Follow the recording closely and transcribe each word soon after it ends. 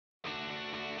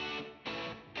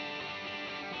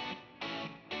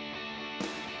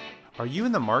Are you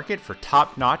in the market for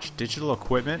top-notch digital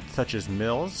equipment such as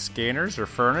mills, scanners, or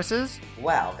furnaces?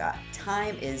 Well, God,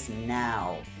 time is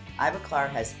now. Ivoclar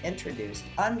has introduced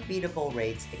unbeatable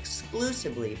rates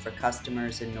exclusively for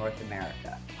customers in North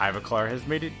America. Ivoclar has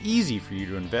made it easy for you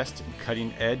to invest in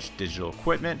cutting-edge digital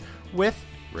equipment with,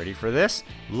 ready for this,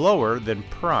 lower than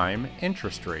prime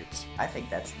interest rates. I think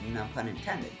that's no pun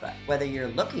intended, but whether you're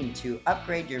looking to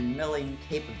upgrade your milling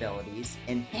capabilities,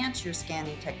 enhance your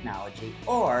scanning technology,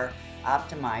 or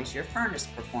optimize your furnace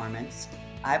performance,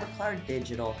 Ivoclar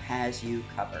Digital has you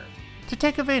covered. To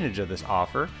take advantage of this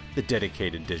offer, the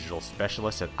dedicated digital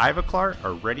specialists at Ivoclar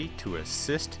are ready to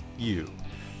assist you.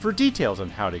 For details on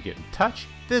how to get in touch,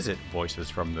 visit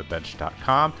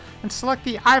voicesfromthebench.com and select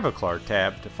the Ivoclar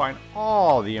tab to find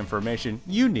all the information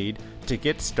you need to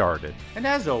get started. And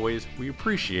as always, we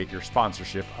appreciate your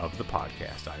sponsorship of the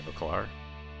podcast, Ivoclar.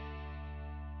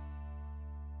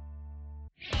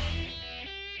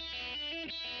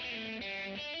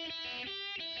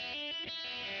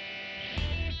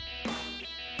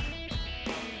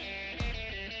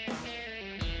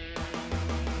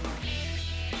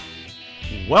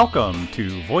 Welcome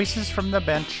to Voices from the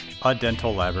Bench, a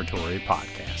dental laboratory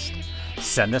podcast.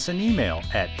 Send us an email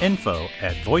at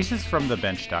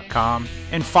info@voicesfromthebench.com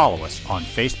and follow us on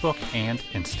Facebook and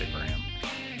Instagram.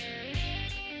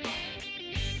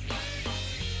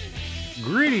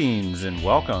 Greetings and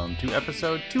welcome to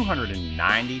episode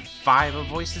 295 of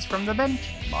Voices from the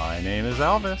Bench. My name is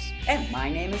Elvis. And my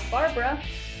name is Barbara.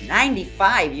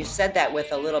 95, you said that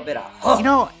with a little bit of hook. You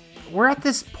know, we're at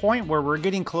this point where we're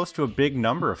getting close to a big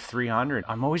number of 300.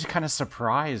 I'm always kind of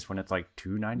surprised when it's like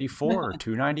 294 or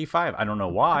 295. I don't know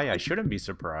why. I shouldn't be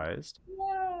surprised.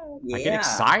 Yeah, I get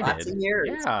excited. Lots of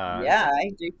years. Yeah,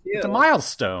 I do too. It's a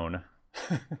milestone.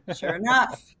 Sure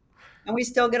enough. And we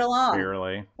still get along.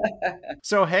 Clearly.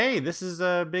 So, hey, this is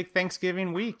a big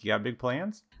Thanksgiving week. You got big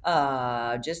plans?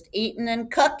 Just eating and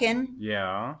cooking.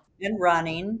 Yeah. And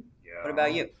running. Yeah. What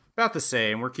about you? About the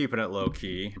same. We're keeping it low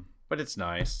key, but it's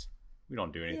nice. We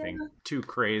don't do anything too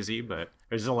crazy, but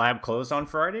is the lab closed on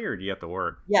Friday or do you have to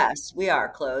work? Yes, we are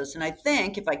closed. And I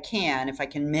think if I can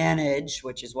manage,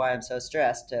 which is why I'm so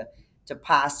stressed, to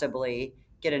possibly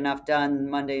get enough done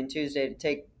Monday and Tuesday to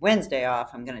take Wednesday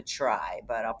off, I'm going to try.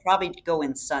 But I'll probably go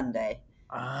in Sunday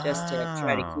just to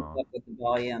try to keep up with the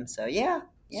volume. So, yeah.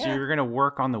 So you're going to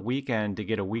work on the weekend to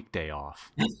get a weekday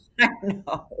off. I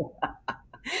know.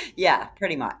 Yeah,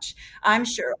 pretty much. I'm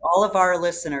sure all of our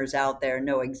listeners out there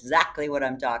know exactly what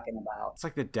I'm talking about. It's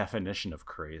like the definition of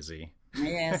crazy.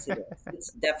 Yes, it is.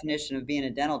 It's the definition of being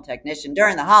a dental technician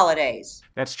during the holidays.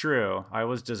 That's true. I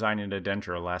was designing a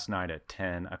dentro last night at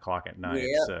 10 o'clock at night.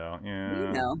 Yep. So,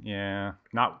 Yeah.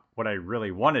 Not what I really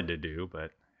wanted to do,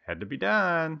 but had to be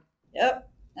done. Yep.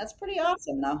 That's pretty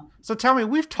awesome, though. So tell me,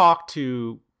 we've talked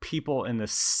to people in the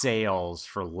sales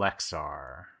for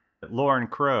Lexar. Lauren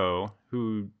Crow,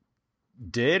 who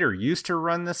did or used to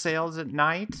run the sales at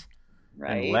night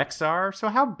right. in Lexar. So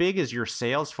how big is your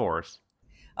sales force?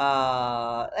 There's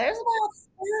about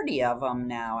 30 of them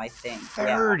now, I think.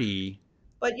 30? Yeah.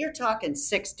 But you're talking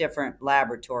 6 different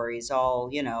laboratories, all,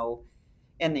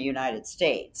 in the United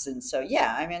States. And so,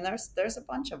 yeah, I mean, there's a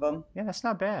bunch of them. Yeah, that's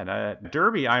not bad.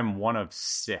 Derby, I'm one of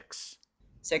 6.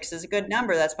 6 is a good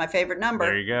number. That's my favorite number.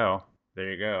 There you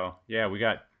go. Yeah, we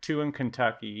got 2 in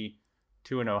Kentucky,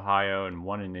 2 in Ohio, and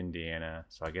 1 in Indiana.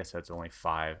 So I guess that's only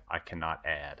 5 I cannot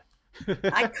add.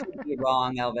 I could be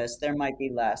wrong, Elvis. There might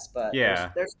be less, but yeah.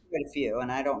 there's quite a few,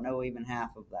 and I don't know even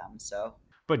half of them. So.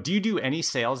 But do you do any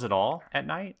sales at all at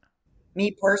night?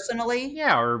 Me personally?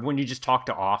 Yeah, or when you just talk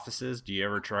to offices, do you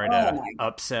ever try to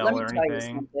upsell or anything? Let me tell you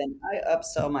something. I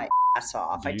upsell my ass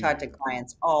off. I talk to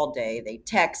clients all day. They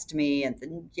text me, and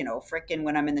then, frickin'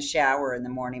 when I'm in the shower in the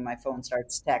morning, my phone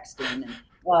starts texting, and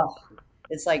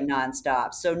it's like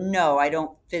nonstop. So no, I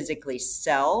don't physically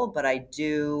sell, but I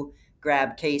do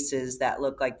grab cases that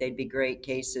look like they'd be great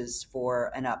cases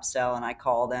for an upsell, and I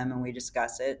call them and we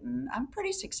discuss it, and I'm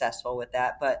pretty successful with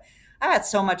that. But I got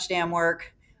so much damn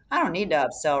work. I don't need to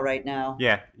upsell right now.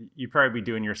 Yeah, you'd probably be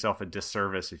doing yourself a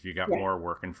disservice if you got more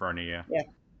work in front of you. Yeah,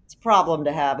 it's a problem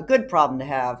to have, a good problem to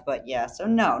have, but yeah, so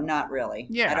no, not really.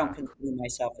 Yeah. I don't consider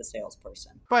myself a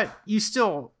salesperson. But you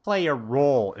still play a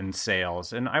role in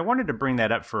sales, and I wanted to bring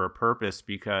that up for a purpose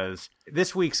because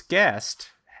this week's guest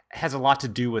has a lot to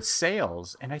do with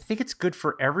sales, and I think it's good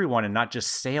for everyone and not just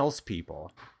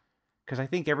salespeople. Because I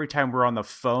think every time we're on the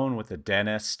phone with a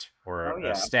dentist or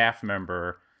a staff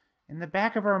member, in the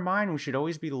back of our mind, we should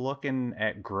always be looking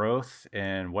at growth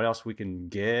and what else we can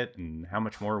get and how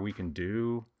much more we can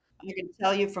do. I can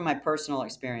tell you from my personal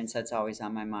experience, that's always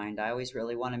on my mind. I always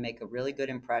really want to make a really good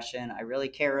impression. I really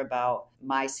care about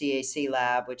my CAC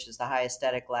lab, which is the high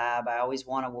aesthetic lab. I always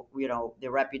want to, the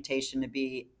reputation to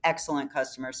be excellent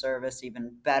customer service,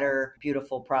 even better,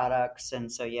 beautiful products.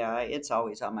 And so, yeah, it's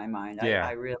always on my mind. Yeah.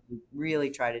 I really, really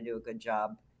try to do a good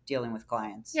job dealing with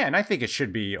clients. Yeah, and I think it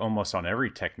should be almost on every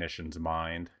technician's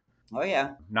mind. Oh,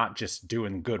 yeah. Not just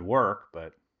doing good work,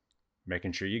 but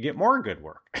making sure you get more good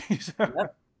work.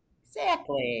 Yep.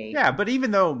 Exactly. Yeah, but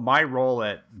even though my role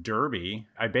at Derby,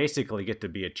 I basically get to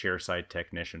be a chairside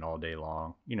technician all day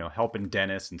long, helping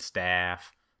dentists and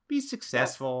staff be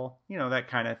successful, that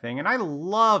kind of thing. And I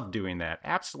love doing that.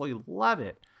 Absolutely love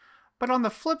it. But on the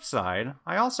flip side,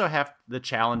 I also have the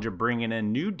challenge of bringing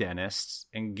in new dentists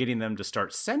and getting them to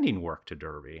start sending work to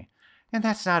Derby. And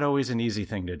that's not always an easy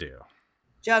thing to do.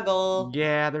 Juggle.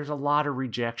 Yeah, there's a lot of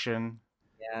rejection.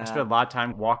 Yeah. I spend a lot of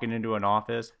time walking into an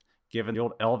office, giving the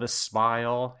old Elvis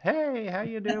smile. Hey, how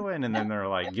you doing? And then they're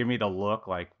like, give me the look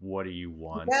like, what do you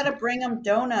want? You gotta bring them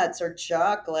donuts or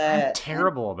chocolate. I'm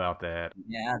terrible about that.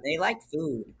 Yeah, they like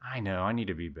food. I know. I need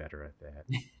to be better at that.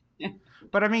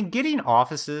 But I mean, getting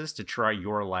offices to try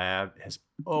your lab has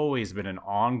always been an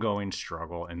ongoing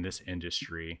struggle in this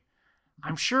industry.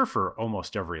 I'm sure for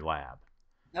almost every lab.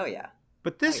 Oh, yeah.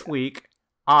 But this week,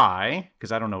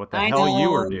 because I don't know what the hell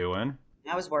you were doing.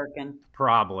 I was working.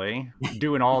 Probably.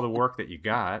 Doing all the work that you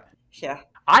got. Yeah.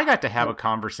 I got to have a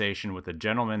conversation with a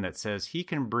gentleman that says he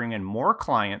can bring in more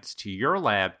clients to your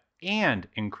lab and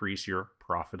increase your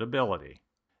profitability.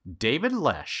 David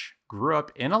Lesh grew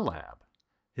up in a lab.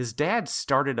 His dad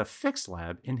started a fixed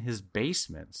lab in his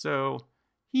basement, so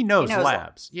he knows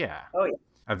labs. Yeah. Oh, yeah.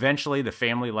 Eventually, the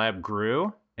family lab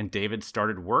grew, and David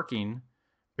started working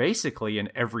basically in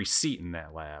every seat in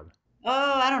that lab.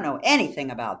 Oh, I don't know anything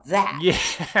about that.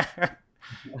 Yeah.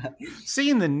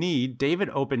 Seeing the need, David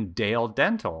opened Dale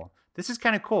Dental. This is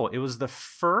kind of cool. It was the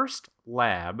first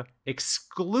lab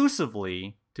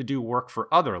exclusively to do work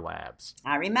for other labs.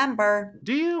 I remember.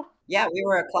 Do you? Yeah, we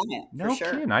were a client. No for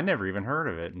sure. kidding. I never even heard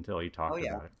of it until you talked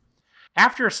about it.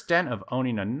 After a stint of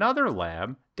owning another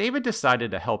lab, David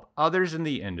decided to help others in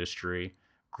the industry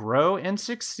grow and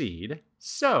succeed.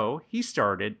 So he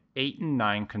started 8 and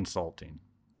 9 Consulting.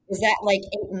 Is that like 8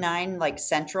 and 9 like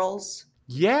centrals?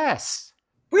 Yes.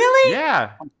 Really?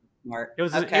 Yeah. Smart. It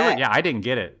was. Okay. Yeah, I didn't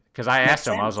get it because I asked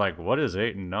him. sense. I was like, "What is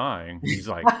 8 and 9?" He's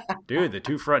like, "Dude, the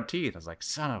 2 front teeth." I was like,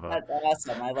 "Son of a." That's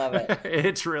awesome. I love it.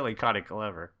 It's really kind of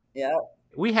clever. Yeah.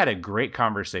 We had a great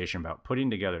conversation about putting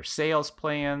together sales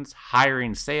plans,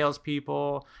 hiring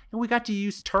salespeople, and we got to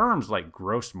use terms like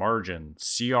gross margin,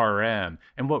 CRM,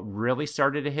 and what really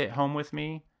started to hit home with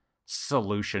me,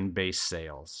 solution-based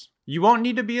sales. You won't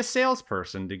need to be a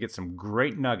salesperson to get some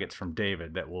great nuggets from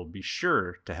David that will be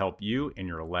sure to help you and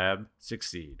your lab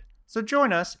succeed. So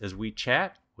join us as we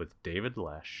chat with David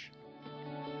Lesh.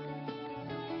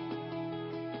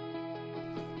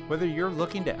 Whether you're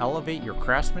looking to elevate your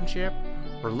craftsmanship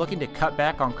or looking to cut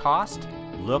back on cost,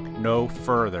 look no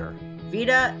further.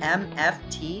 Vita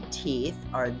MFT teeth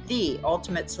are the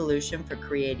ultimate solution for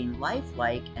creating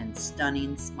lifelike and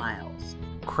stunning smiles.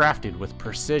 Crafted with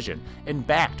precision and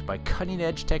backed by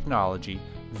cutting-edge technology,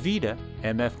 Vita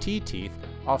MFT teeth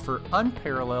offer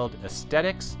unparalleled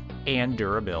aesthetics and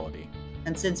durability.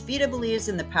 And since Vita believes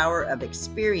in the power of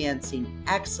experiencing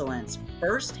excellence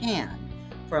firsthand,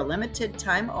 for a limited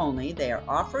time only, they are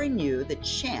offering you the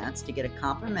chance to get a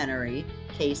complimentary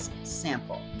case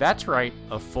sample. That's right,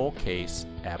 a full case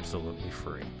absolutely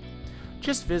free.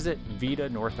 Just visit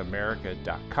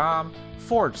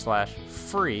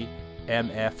vitanorthamerica.com/free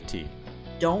MFT.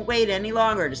 Don't wait any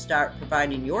longer to start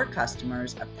providing your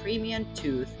customers a premium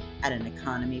tooth at an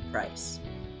economy price.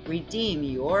 Redeem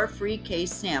your free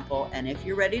case sample, and if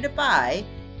you're ready to buy,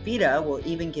 Vita will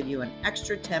even give you an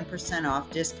extra 10%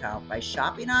 off discount by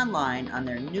shopping online on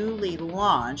their newly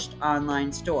launched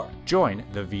online store. Join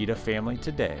the Vita family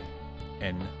today,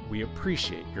 and we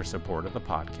appreciate your support of the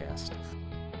podcast.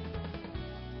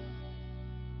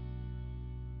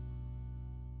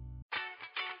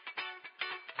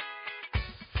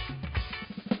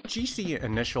 GC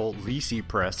Initial Lisi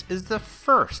Press is the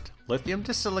first lithium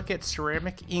disilicate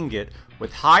ceramic ingot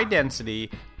with high density,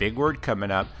 big word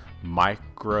coming up,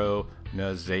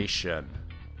 micronization,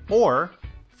 or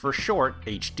for short,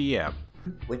 HDM.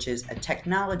 Which is a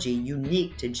technology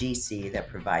unique to GC that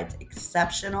provides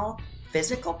exceptional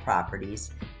physical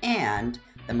properties and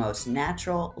the most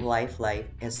natural lifelike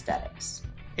aesthetics.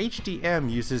 HDM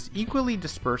uses equally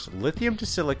dispersed lithium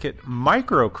disilicate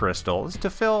microcrystals to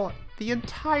fill the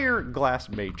entire glass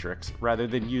matrix rather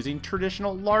than using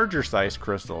traditional larger size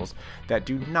crystals that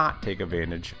do not take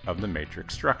advantage of the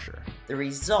matrix structure. The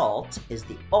result is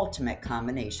the ultimate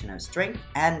combination of strength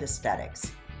and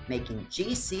aesthetics, making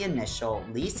GC Initial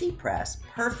Lisi Press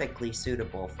perfectly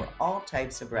suitable for all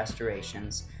types of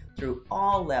restorations through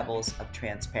all levels of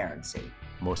transparency.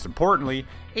 Most importantly,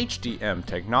 HDM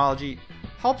technology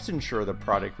helps ensure the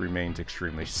product remains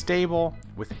extremely stable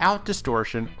without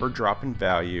distortion or drop in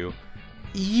value,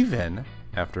 even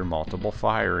after multiple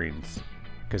firings.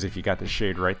 Because if you got the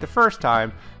shade right the first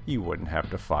time, you wouldn't have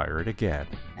to fire it again.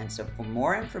 And so for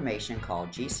more information, call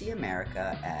GC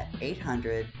America at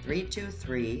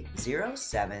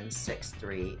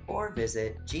 800-323-0763 or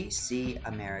visit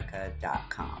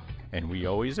gcamerica.com. And we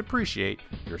always appreciate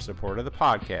your support of the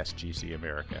podcast, GC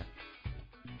America.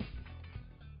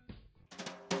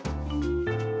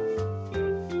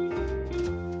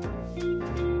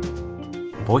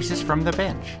 Voices from the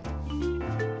Bench.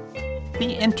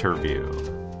 The interview.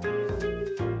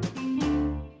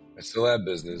 It's the lab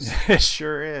business. It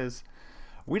sure is.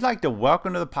 We'd like to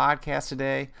welcome to the podcast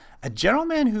today a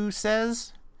gentleman who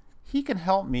says he can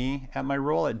help me at my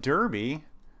role at Derby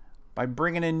by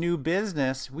bringing in new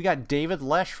business. We got David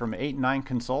Lesh from 8-9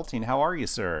 Consulting. How are you,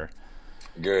 sir?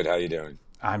 Good. How you doing?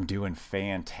 I'm doing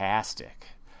fantastic.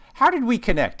 How did we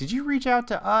connect? Did you reach out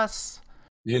to us?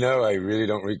 You know, I really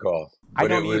don't recall. I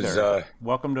don't either.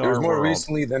 Welcome to our world. It was more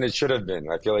recently than it should have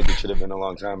been. I feel like it should have been a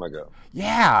long time ago.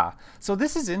 Yeah. So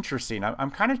this is interesting.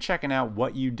 I'm kind of checking out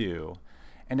what you do.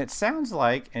 And it sounds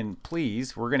like, and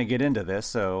please, we're going to get into this,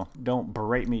 so don't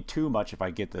berate me too much if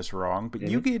I get this wrong, but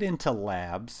you get into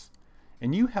labs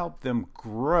and you help them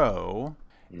grow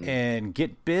and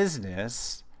get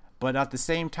business, but at the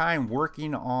same time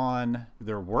working on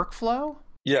their workflow?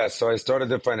 Yeah, so I started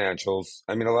the financials.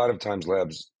 I mean, a lot of times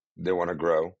labs, they want to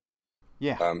grow.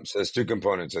 Yeah. So there's two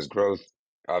components. There's growth,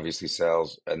 obviously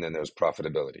sales, and then there's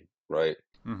profitability, right?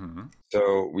 Mm-hmm.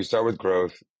 So we start with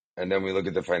growth, and then we look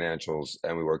at the financials,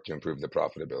 and we work to improve the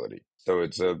profitability. So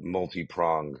it's a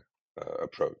multi-pronged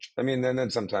approach. I mean, then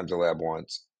sometimes a lab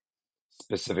wants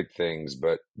specific things,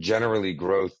 but generally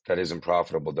growth that isn't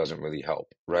profitable doesn't really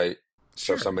help, right?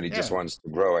 So if somebody just wants to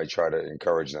grow, I try to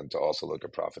encourage them to also look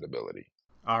at profitability.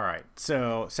 All right.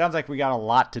 So sounds like we got a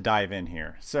lot to dive in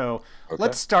here. So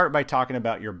let's start by talking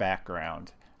about your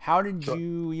background. How did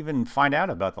you even find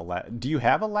out about the lab? Do you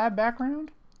have a lab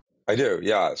background? I do,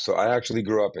 yeah. So I actually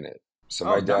grew up in it. So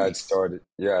my dad started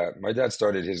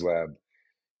his lab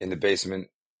in the basement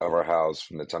of our house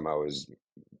from the time I was,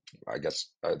 I guess,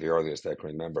 the earliest I can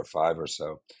remember, 5 or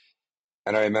so.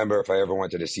 And I remember if I ever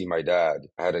wanted to see my dad,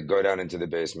 I had to go down into the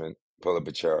basement, pull up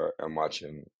a chair, and watch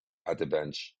him at the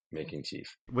bench making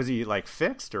teeth. Was he like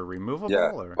fixed or removable?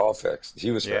 Yeah, or? all fixed.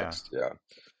 He was fixed, yeah.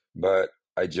 But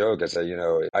I joke, I said,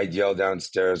 I'd yell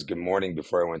downstairs, good morning,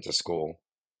 before I went to school.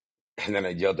 And then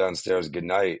I'd yell downstairs, good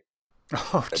night,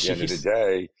 at the end of the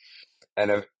day.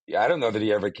 And I don't know that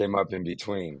he ever came up in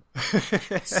between.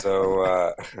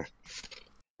 So,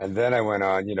 and then I went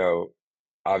on,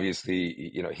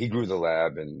 obviously, he grew the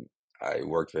lab and I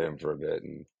worked for him for a bit.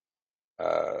 And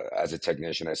as a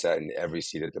technician, I sat in every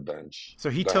seat at the bench. So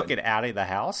he took it out of the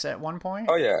house at one point?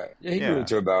 Oh, yeah. He grew it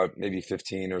to about maybe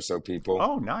 15 or so people.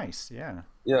 Oh, nice. Yeah.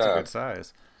 Yeah. That's a good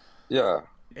size. Yeah.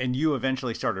 And you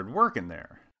eventually started working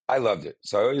there. I loved it.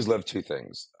 So I always loved two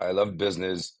things. I loved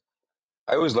business.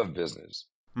 I always loved business.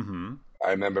 Mm-hmm. I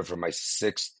remember for my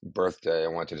 6th birthday, I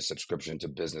wanted a subscription to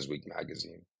Business Week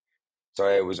magazine. So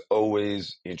I was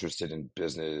always interested in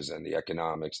business and the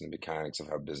economics and the mechanics of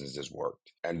how businesses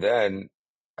worked. And then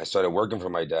I started working for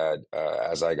my dad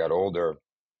as I got older,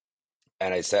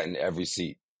 and I sat in every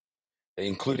seat,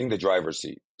 including the driver's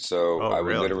seat. So I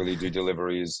would literally do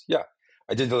deliveries. Yeah,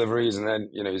 I did deliveries, and then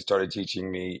he started teaching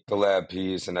me the lab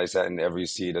piece, and I sat in every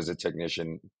seat as a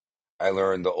technician. I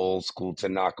learned the old school to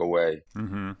knock away,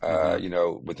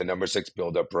 with the number 6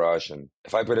 build-up brush. And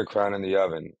if I put a crown in the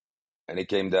oven and it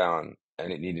came down, and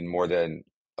it needed more than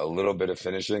a little bit of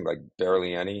finishing, like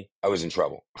barely any, I was in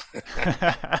trouble.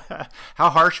 How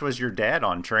harsh was your dad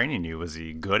on training you? Was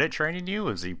he good at training you?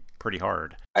 Was he pretty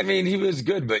hard? I mean, he was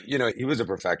good, but, he was a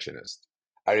perfectionist.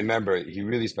 I remember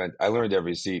I learned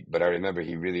every seat, but I remember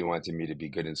he really wanted me to be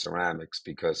good in ceramics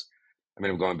because,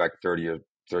 I'm going back 30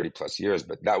 plus years,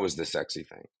 but that was the sexy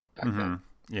thing back then.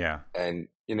 Yeah. And,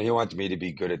 he wanted me to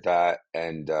be good at that.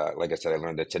 And like I said, I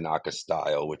learned the Tanaka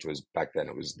style, which was back then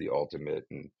it was the ultimate.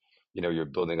 And, you're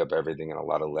building up everything in a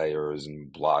lot of layers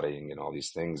and blotting and all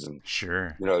these things. And,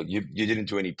 sure, you didn't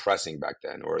do any pressing back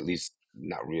then, or at least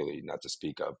not really, not to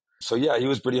speak of. So, yeah, he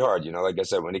was pretty hard. Like I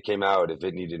said, when it came out, if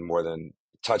it needed more than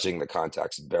touching the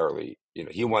contacts barely,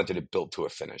 he wanted it built to a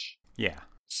finish. Yeah.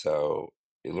 So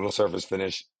a little surface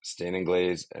finish, stain and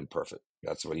glaze, and perfect.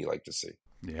 That's what he liked to see.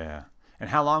 Yeah. And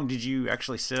how long did you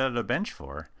actually sit at a bench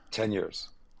for? 10 years.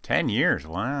 10 years.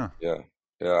 Wow. Yeah.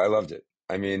 Yeah, I loved it.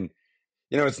 I mean,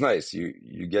 it's nice.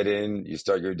 You get in, you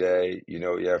start your day, you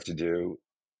know what you have to do,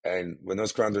 and when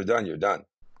those crowns are done, you're done.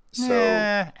 So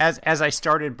as I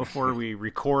started before we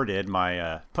recorded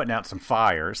my putting out some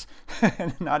fires,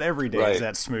 not every day right. is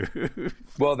that smooth.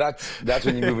 Well, that's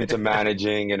when you move into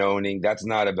managing and owning. That's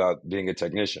not about being a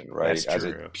technician, right? That's As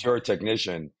true. a pure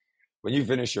technician, when you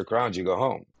finish your crowns, you go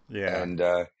home. Yeah. And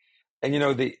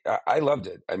I loved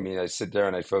it. I mean, I sit there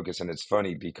and I focus, and it's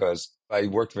funny because I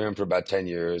worked for him for about 10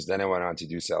 years. Then I went on to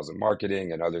do sales and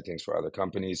marketing and other things for other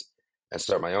companies and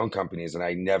start my own companies. And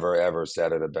I never, ever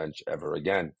sat at a bench ever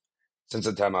again since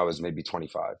the time I was maybe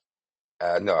 25.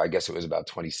 No, I guess it was about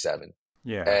 27.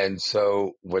 Yeah. And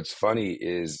so what's funny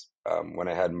is when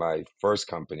I had my first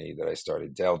company that I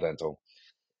started, Dale Dental,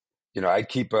 I'd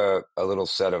keep a little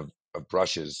set of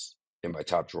brushes in my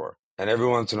top drawer. And every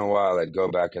once in a while, I'd go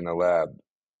back in the lab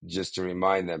just to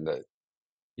remind them that,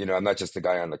 I'm not just the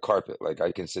guy on the carpet. Like,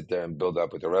 I can sit there and build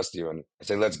up with the rest of you. And I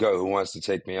say, let's go. Who wants to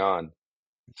take me on?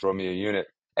 Throw me a unit.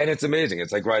 And it's amazing.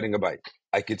 It's like riding a bike.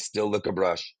 I could still lick a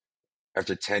brush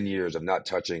after 10 years of not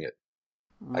touching it.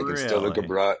 I can still lick a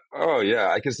brush. Oh, yeah.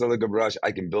 I can still lick a brush.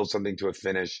 I can build something to a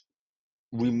finish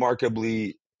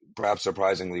remarkably, perhaps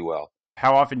surprisingly well.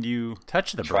 How often do you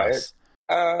touch the Try brush? it.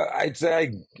 I'd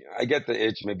say I get the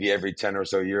itch maybe every 10 or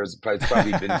so years. It's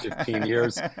probably been 15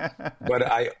 years. But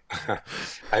I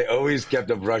always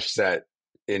kept a brush set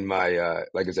in my,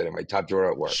 like I said, in my top drawer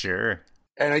at work. Sure.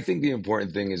 And I think the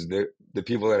important thing is the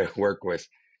people that I work with,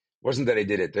 wasn't that I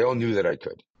did it. They all knew that I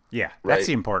could. Yeah, right? That's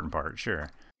the important part. Sure.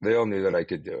 They all knew that I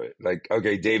could do it. Like,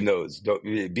 okay, Dave knows. Don't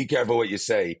be careful what you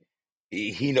say.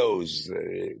 He knows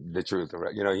the truth,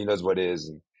 right? He knows what is.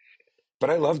 But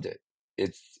I loved it.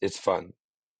 It's fun.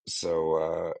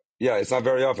 So yeah, it's not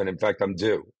very often. In fact, I'm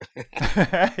due.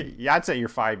 Yeah, I'd say you're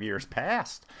 5 years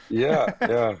past. Yeah.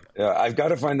 I've got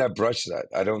to find that brush set.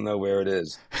 I don't know where it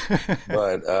is,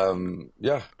 but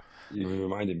yeah, you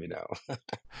reminded me now.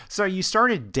 So you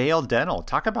started Dale Dental.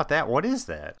 Talk about that. What is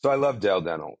that? So I love Dale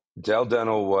Dental. Dale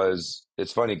Dental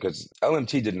it's funny because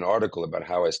LMT did an article about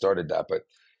how I started that, but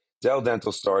Dale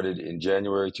Dental started in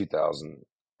January 2000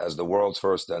 as the world's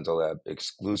first dental lab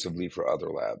exclusively for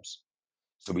other labs.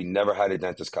 So we never had a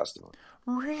dentist customer.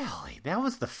 Really? That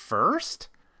was the first?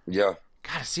 Yeah.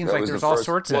 God, it seems like there's all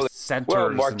sorts of centers. Well,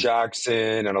 Mark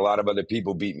Jackson and a lot of other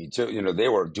people beat me too. They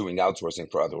were doing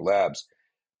outsourcing for other labs,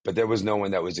 but there was no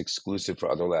one that was exclusive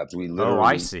for other labs. We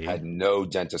literally had no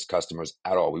dentist customers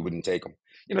at all. We wouldn't take them.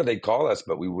 They'd call us,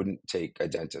 but we wouldn't take a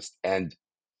dentist. And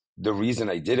the reason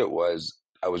I did it was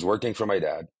I was working for my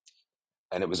dad,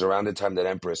 and it was around the time that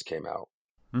Empress came out.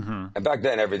 Mm-hmm. And back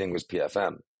then, everything was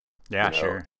PFM. Yeah,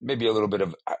 sure. Maybe a little bit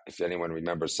of, if anyone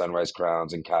remembers, Sunrise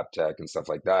Crowns and CapTech and stuff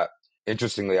like that.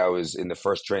 Interestingly, I was in the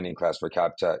first training class for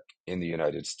CapTech in the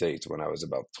United States when I was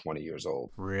about 20 years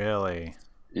old. Really?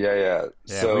 Yeah.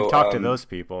 So, we've talked to those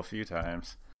people a few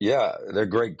times. Yeah, they're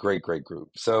great group.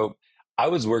 So I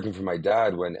was working for my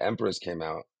dad when Empress came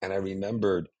out, and I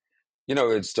remembered,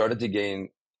 it started to gain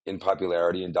in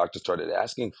popularity and doctors started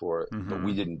asking for it, but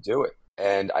we didn't do it.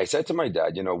 And I said to my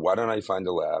dad, why don't I find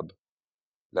a lab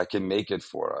that can make it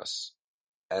for us?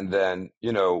 And then,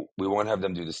 we won't have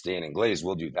them do the stain and glaze.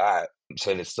 We'll do that.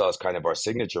 So it still has kind of our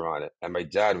signature on it. And my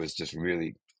dad was just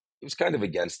he was kind of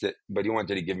against it, but he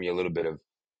wanted to give me a little bit of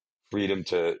freedom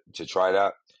to try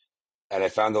that. And I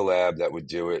found a lab that would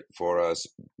do it for us.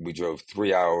 We drove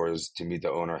 3 hours to meet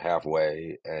the owner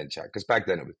halfway and check. Because back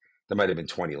then there might have been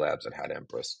 20 labs that had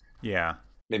Empress. Yeah.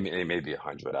 Maybe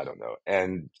 100. I don't know.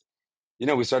 And,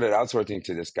 we started outsourcing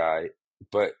to this guy,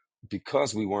 but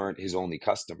because we weren't his only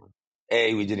customer,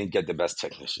 A, we didn't get the best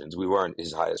technicians. We weren't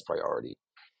his highest priority.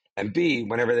 And B,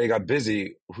 whenever they got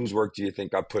busy, whose work do you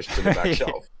think got pushed to the back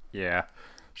shelf? Yeah,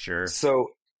 sure. So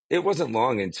it wasn't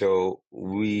long until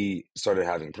we started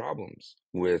having problems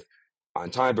with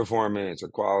on-time performance or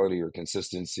quality or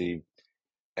consistency.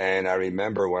 And I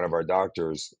remember one of our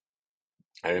doctors,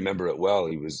 I remember it well,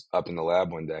 he was up in the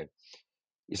lab one day.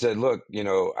 He said, look,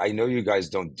 I know you guys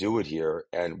don't do it here,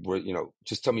 and we're,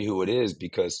 just tell me who it is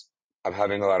because I'm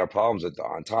having a lot of problems with the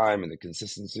on time and the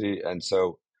consistency. And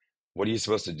so what are you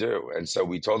supposed to do? And so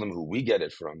we told him who we get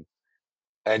it from.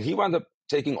 And he wound up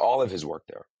taking all of his work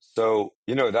there. So,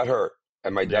 that hurt.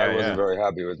 And my dad wasn't very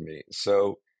happy with me.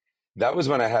 So that was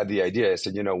when I had the idea. I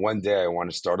said, one day I want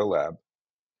to start a lab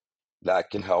that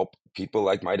can help people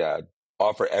like my dad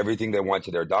offer everything they want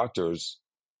to their doctors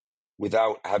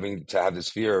without having to have this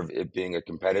fear of it being a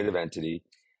competitive entity,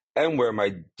 and where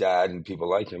my dad and people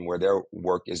like him, where their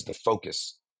work is the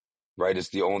focus, right? It's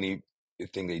the only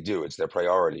thing they do. It's their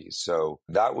priorities. So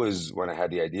that was when I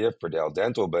had the idea for Dale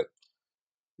Dental, but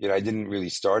I didn't really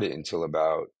start it until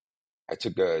I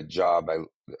took a job. I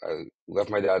left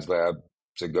my dad's lab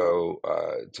to go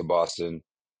to Boston,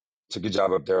 took a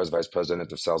job up there as vice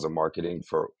president of sales and marketing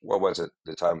for what was at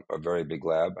the time a very big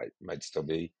lab. I might still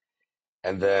be.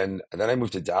 And then I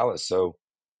moved to Dallas. So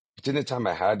between the time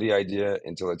I had the idea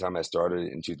until the time I started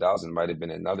in 2000 might have been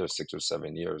another 6 or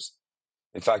 7 years.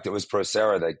 In fact, it was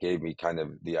Procera that gave me kind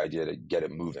of the idea to get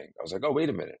it moving. I was like, oh, wait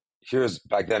a minute.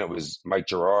 Back then it was Mike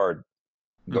Gerard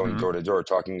going Mm-hmm. door to door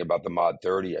talking about the Mod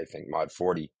 30, I think, Mod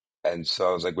 40. And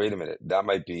so I was like, wait a minute, that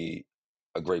might be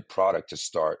a great product to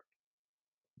start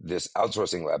this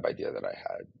outsourcing lab idea that I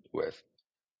had with.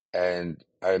 And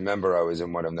I remember I was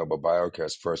in one of Noble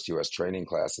Biocare's first US training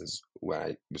classes when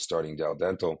I was starting Dell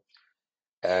Dental.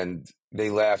 And they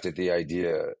laughed at the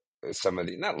idea.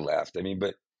 Not laughed, I mean,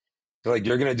 but they're like,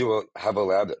 you're going to have a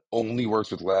lab that only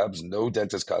works with labs, no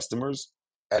dentist customers.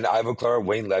 And Ivoclar,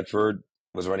 Wayne Ledford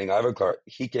was running Ivoclar.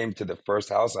 He came to the first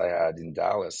house I had in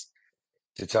Dallas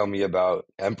to tell me about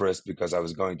Empress because I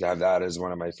was going to have that as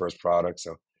one of my first products.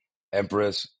 So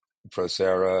Empress,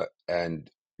 Procera, and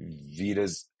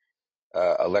Vita's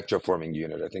electroforming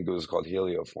unit. I think it was called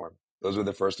Helioform. Those were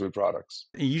the first three products.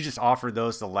 You just offered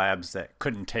those to labs that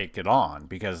couldn't take it on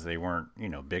because they weren't,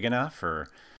 big enough, or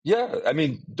Yeah, I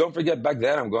mean, don't forget back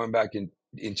then, I'm going back in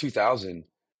 2000,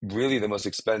 really the most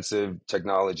expensive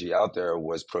technology out there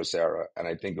was Procera. And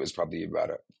I think it was probably about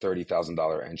a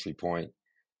 $30,000 entry point.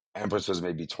 Empress was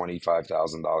maybe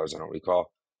 $25,000, I don't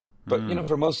recall. But,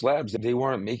 for most labs, they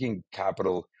weren't making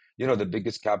capital. The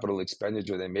biggest capital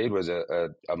expenditure they made was a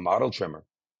model trimmer,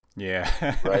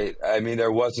 yeah, right? I mean,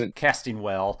 there wasn't, casting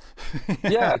well.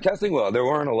 yeah, casting well. There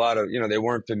weren't a lot of, they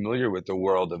weren't familiar with the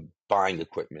world of buying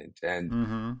equipment.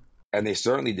 Mm-hmm. And they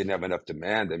certainly didn't have enough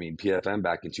demand. I mean, PFM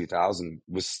back in 2000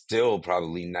 was still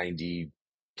probably 90+%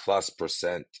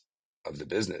 of the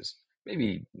business,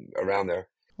 maybe around there.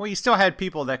 Well, you still had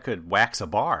people that could wax a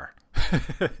bar.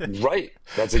 Right.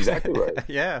 That's exactly right.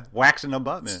 Yeah, wax an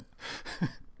abutment.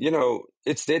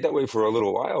 It stayed that way for a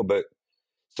little while, but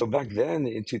so back then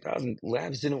in 2000,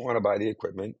 labs didn't want to buy the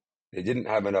equipment. They didn't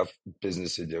have enough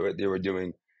business to do it. They were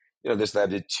doing, this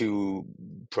lab did 2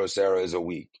 Proceras a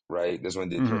week, right? This one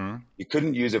did 3. Mm-hmm. You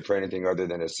couldn't use it for anything other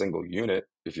than a single unit,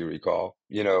 if you recall,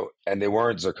 and they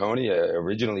weren't zirconia.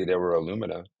 Originally, they were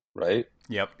alumina, right?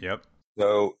 Yep.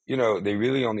 So, they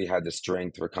really only had the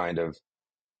strength for kind of,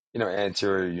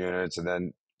 anterior units. And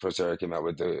then Procera came out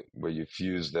with where you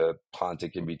fuse the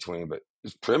pontic in between, but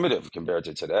it's primitive compared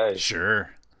to today. Sure.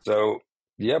 So,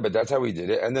 yeah, but that's how we did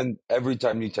it. And then every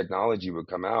time new technology would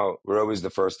come out, we're always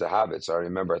the first to have it. So I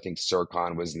remember, I think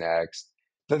Zircon was next.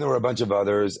 Then there were a bunch of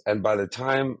others. And by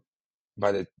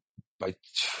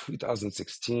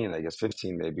 2016, I guess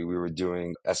 15 maybe, we were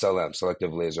doing SLM,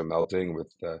 selective laser melting,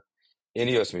 with the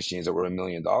Ineos machines that were $1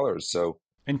 million. So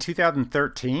in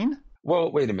 2013?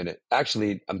 Well, wait a minute.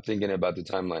 Actually, I'm thinking about the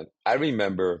timeline. I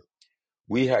remember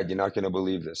we had, you're not going to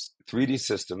believe this, 3D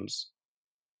systems.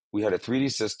 We had a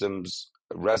 3D systems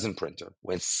resin printer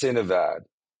when Cinevad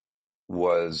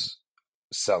was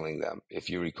selling them, if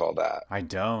you recall that. I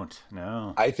don't.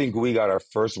 No. I think we got our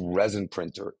first resin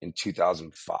printer in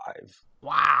 2005.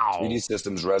 Wow. 3D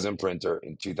systems resin printer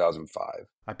in 2005.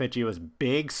 I bet you it was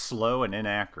big, slow, and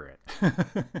inaccurate.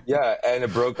 Yeah, and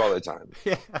it broke all the time.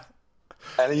 Yeah.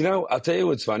 And I'll tell you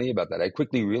what's funny about that. I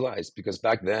quickly realized, because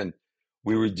back then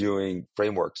we were doing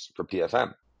frameworks for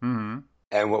PFM. Mm-hmm.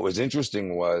 And what was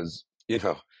interesting was,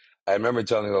 I remember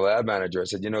telling the lab manager, I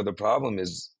said, the problem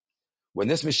is when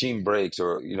this machine breaks,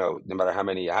 or, no matter how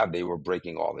many you have, they were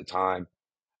breaking all the time.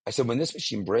 I said, when this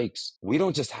machine breaks, we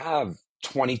don't just have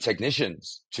 20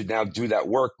 technicians to now do that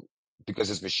work because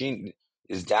this machine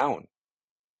is down,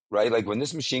 right? Like when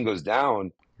this machine goes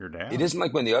down, You're down. it isn't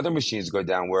like when the other machines go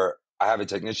down where I have a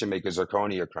technician make a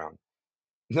zirconia crown.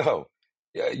 No,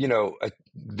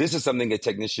 this is something a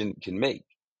technician can make.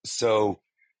 So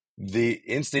the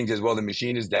instinct is, well, the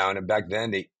machine is down. And back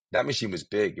then that machine was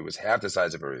big. It was half the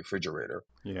size of a refrigerator.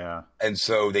 Yeah. And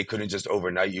so they couldn't just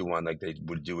overnight you one like they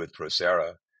would do with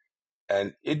Procera.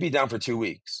 And it'd be down for 2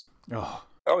 weeks. Oh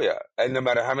yeah. And no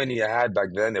matter how many you had back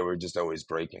then, they were just always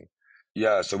breaking.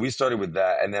 Yeah, so we started with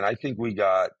that, and then I think we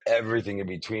got everything in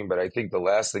between. But I think the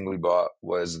last thing we bought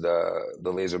was the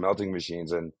laser melting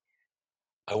machines, and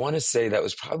I want to say that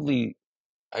was probably,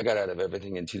 I got out of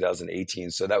everything in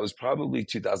 2018, so that was probably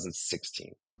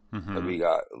 2016 Mm-hmm. that we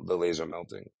got the laser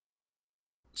melting.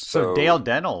 So Dale So,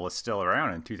 Dental was still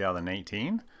around in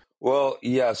 2018? well,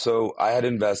 yeah, so I had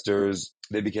investors.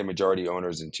 They became majority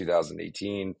owners in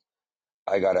 2018.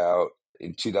 I got out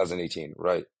in 2018,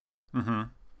 right? Mm-hmm.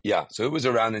 Yeah, so it was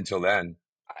around until then.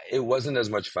 It wasn't as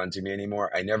much fun to me anymore.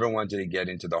 I never wanted to get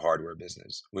into the hardware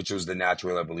business, which was the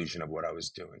natural evolution of what I was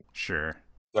doing. Sure.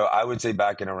 So I would say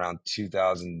back in around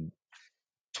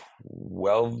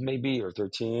 2012, maybe, or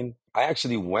 13, I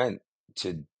actually went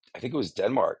to, I think it was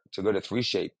Denmark, to go to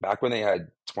 3Shape back when they had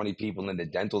 20 people in the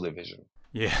dental division,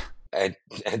 Yeah. and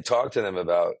and talk to them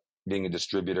about being a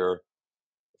distributor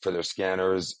for their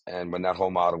scanners and when that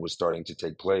whole model was starting to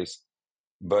take place.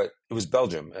 But it was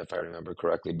Belgium, if I remember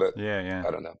correctly. But Yeah, yeah.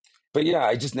 I don't know. But yeah,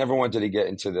 I just never wanted to get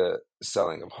into the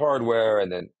selling of hardware.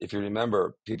 And then, if you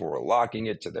remember, people were locking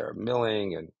it to their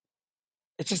milling, and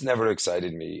it just never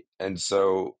excited me. And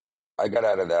so I got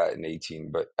out of that in 18.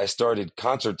 But I started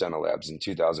Concert Dental Labs in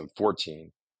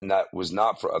 2014. And that was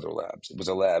not for other labs. It was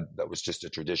a lab that was just a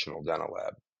traditional dental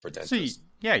lab for So, dentists.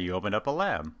 yeah, you opened up a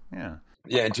lab. Yeah.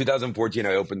 Yeah, in 2014,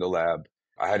 I opened the lab.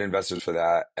 I had investors for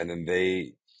that. And then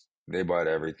they bought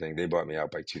everything. They bought me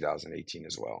out by 2018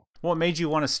 as well. What made you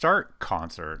want to start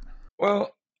Concert?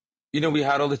 Well, we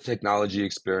had all the technology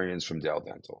experience from Dell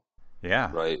Dental,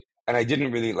 Yeah. right? And I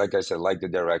didn't really, like I said, like the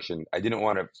direction. I didn't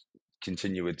want to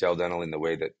continue with Dell Dental in the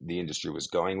way that the industry was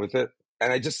going with it.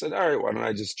 And I just said, all right, why don't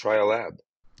I just try a lab?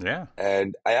 Yeah.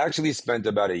 And I actually spent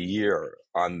about a year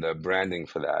on the branding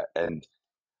for that. And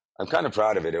I'm kind of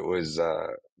proud of it. It was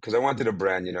because I wanted a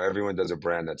brand, everyone does a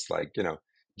brand that's like,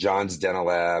 John's Dental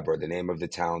Lab or the name of the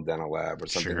town Dental Lab or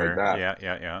something like Sure. that. Yeah,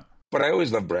 yeah, yeah. But I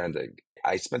always love branding.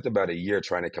 I spent about a year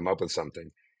trying to come up with something,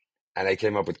 and I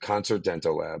came up with Concert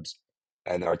Dental Labs,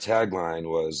 and our tagline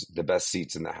was the best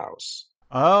seats in the house.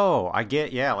 Oh, I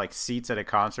get, yeah, like seats at a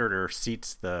concert or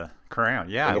seats the crown.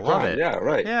 Yeah, In I the love crown, it. yeah,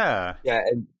 right. Yeah. Yeah,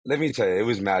 and let me tell you, it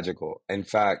was magical. In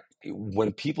fact,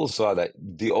 when people saw that,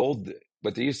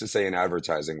 what they used to say in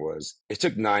advertising was, it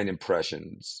took 9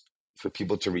 impressions for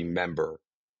people to remember,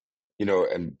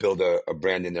 and build a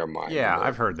brand in their mind, in Yeah, their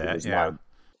I've heard that. viewers' Yeah. mind.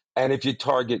 And if you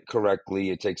target correctly,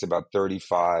 it takes about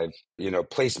 35,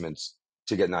 placements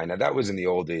to get 9. Now, that was in the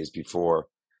old days before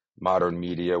modern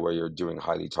media where you're doing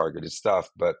highly targeted stuff.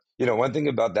 But, one thing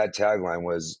about that tagline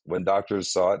was when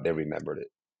doctors saw it, they remembered it.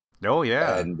 Oh,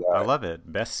 yeah. And I love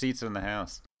it. Best seats in the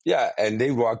house. yeah, and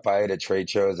they walk by it at trade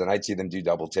shows, and I'd see them do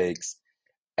double takes,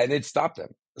 and it stopped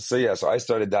them. So yeah, so I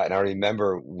started that, and I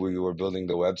remember we were building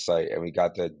the website, and we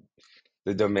got the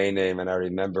domain name, and I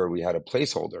remember we had a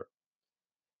placeholder,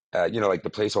 like the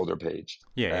placeholder page.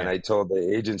 Yeah, And yeah. I told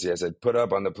the agency, I said, put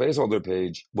up on the placeholder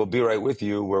page, we'll be right with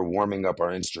you. We're warming up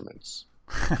our instruments.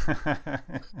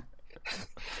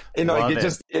 Love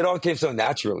it. It all came so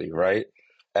naturally, right?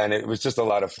 And it was just a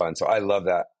lot of fun. So I love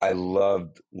that. I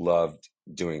loved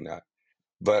doing that.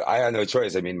 But I had no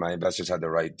choice. I mean, my investors had the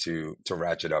right to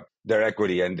ratchet up their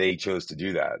equity, and they chose to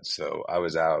do that. So I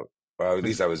was out, or at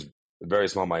least I was a very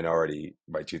small minority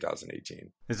by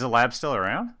 2018. Is the lab still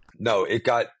around? No,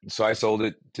 so I sold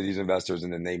it to these investors,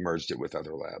 and then they merged it with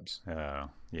other labs. Oh,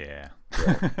 yeah.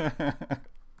 Yeah.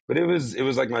 But it was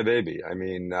like my baby. I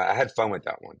mean, I had fun with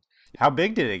that one. How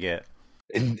big did it get?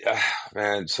 And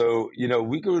man, so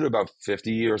we grew to about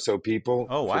 50 or so people.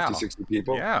 Oh, wow. 50, 60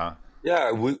 people. Yeah.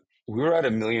 Yeah, we were at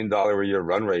 $1 million a year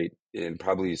run rate in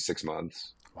probably 6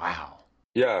 months. Wow.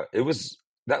 Yeah,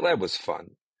 that lab was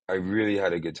fun. I really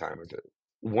had a good time with it.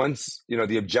 Once,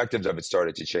 the objectives of it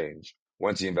started to change.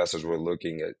 Once the investors were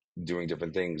looking at doing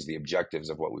different things, the objectives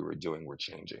of what we were doing were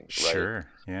changing, right? Sure.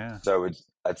 Yeah. So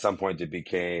at some point it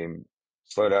became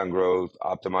slow down growth,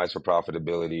 optimize for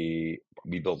profitability.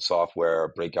 We built software,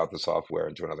 break out the software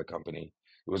into another company.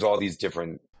 It was all these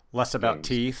different Less about things.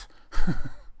 teeth.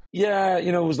 Yeah,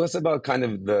 it was less about kind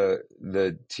of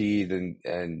the teeth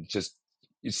and just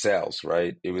sales,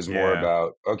 right? It was more Yeah.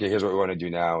 about, okay, here's what we want to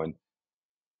do now. And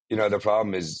the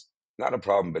problem is not a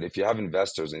problem, but if you have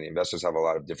investors and the investors have a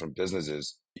lot of different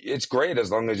businesses, it's great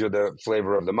as long as you're the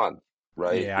flavor of the month,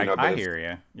 right? Yeah, I hear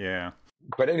you. Yeah.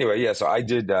 But anyway, yeah, so I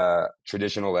did a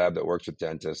traditional lab that works with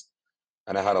dentists,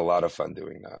 and I had a lot of fun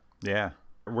doing that. Yeah.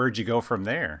 Where'd you go from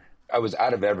there? I was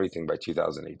out of everything by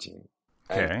 2018.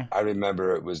 And Okay. I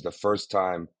remember it was the first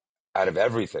time out of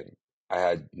everything I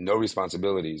had no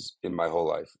responsibilities in my whole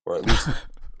life, or at least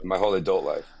in my whole adult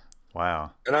life.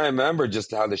 Wow. And I remember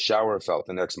just how the shower felt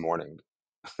the next morning.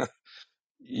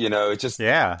 It just,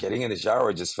 Yeah. getting in the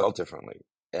shower just felt differently,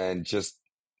 and just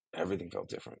everything felt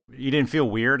different. You didn't feel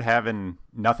weird having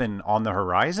nothing on the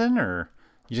horizon, or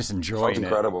you just It enjoying felt it?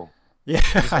 incredible. Yeah,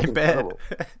 It I felt bet. incredible.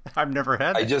 I've never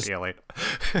had I that just, feeling.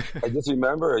 I just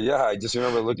remember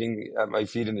looking at my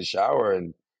feet in the shower,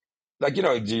 and like,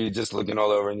 you're just looking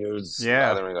all over and you're just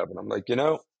Yeah. lathering up. And I'm like,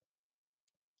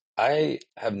 I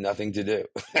have nothing to do.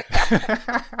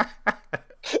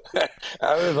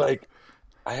 I was like,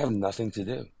 I have nothing to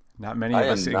do. Not many I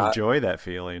of us am not, enjoy that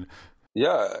feeling.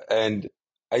 yeah. And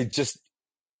I just,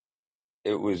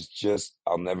 it was just,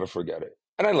 I'll never forget it.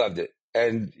 And I loved it.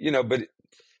 And, but,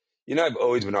 I've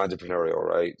always been entrepreneurial,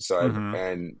 right? Hmm.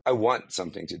 And I want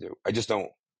something to do. I just don't,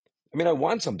 I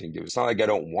want something to do. It's not like I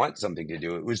don't want something to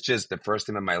do. It was just the first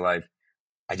time in my life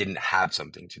I didn't have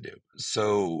something to do.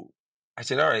 So I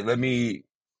said, all right, let me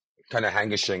kind of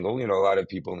hang a shingle. A lot of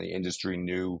people in the industry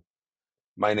knew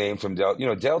my name from Dell.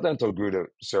 Dell Dental grew to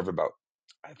serve about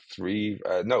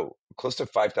no, close to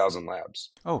 5,000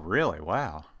 labs. Oh, really?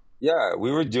 Wow. Yeah,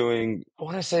 we were doing, I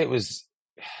want to say it was,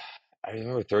 I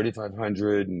remember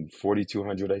 3,500 and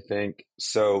 4,200, I think.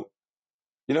 So,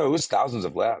 it was thousands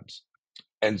of labs.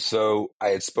 And so I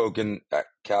had spoken at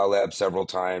Cal Lab several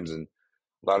times and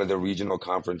a lot of the regional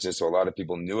conferences. So a lot of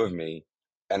people knew of me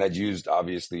and I'd used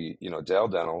obviously, Dale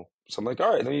Dental. So I'm like,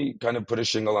 all right, let me kind of put a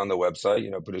shingle on the website,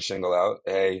 put a shingle out.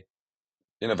 Hey,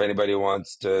 if anybody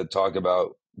wants to talk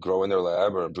about growing their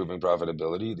lab or improving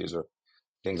profitability, these are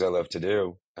things I love to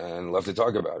do and love to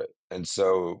talk about it. And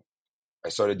so I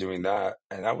started doing that.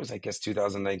 And that was, I guess,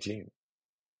 2019.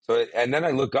 So, and then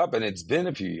I look up and it's been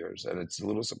a few years and it's a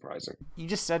little surprising. You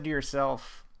just said to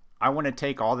yourself, I want to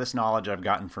take all this knowledge I've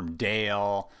gotten from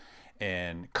Dale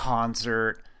and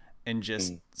Concert and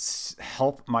just Mm.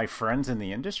 help my friends in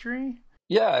the industry?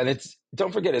 Yeah, and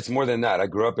don't forget, it's more than that. I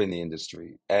grew up in the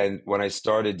industry. And when I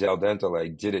started Del Dental, I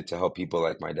did it to help people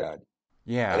like my dad.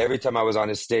 And Yeah. every time I was on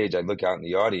his stage, I'd look out in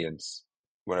the audience,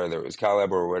 whether it was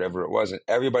Caleb or whatever it was, and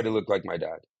everybody looked like my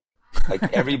dad.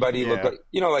 Like everybody looked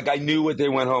Yeah. like, like I knew what they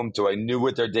went home to. I knew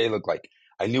what their day looked like.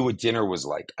 I knew what dinner was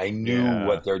like. I knew Yeah.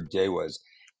 what their day was.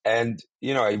 And,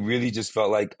 I really just felt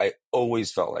like I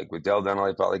always felt like with Del Dental,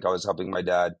 I felt like I was helping my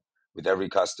dad with every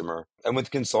customer. And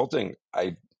with consulting,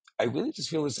 I really just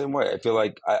feel the same way. I feel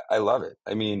like I love it.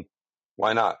 I mean,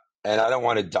 why not? And I don't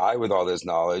want to die with all this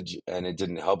knowledge and it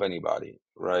didn't help anybody,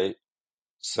 right?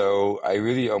 So I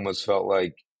really almost felt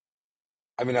like,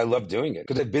 I love doing it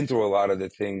because I've been through a lot of the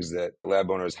things that lab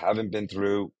owners haven't been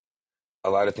through, a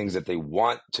lot of things that they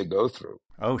want to go through,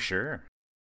 Oh, sure.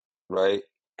 right?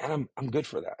 And I'm good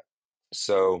for that.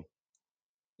 So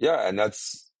yeah,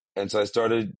 and so I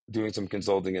started doing some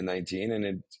consulting in 19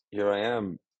 and here I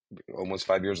am almost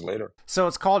 5 years later. So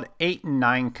it's called 8 and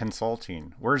 9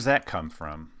 Consulting. Where's that come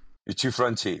from? Your two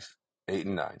front teeth, 8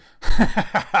 and 9.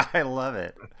 I love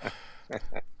it.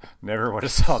 Never would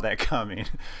have saw that coming.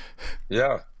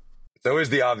 Yeah. It's always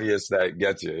the obvious that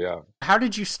gets you. Yeah. How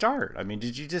did you start? I mean,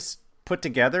 did you just put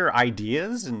together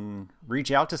ideas and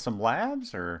reach out to some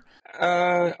labs or?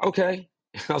 Okay.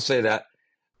 I'll say that.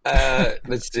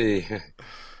 Let's see.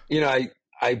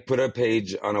 I put a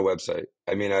page on a website.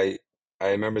 I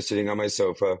remember sitting on my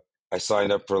sofa. I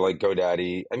signed up for like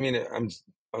GoDaddy.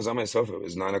 I was on my sofa. It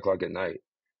was 9 o'clock at night,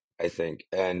 I think.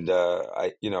 And,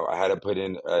 I had to put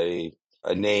in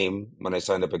a name when I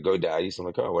signed up at GoDaddy. So I'm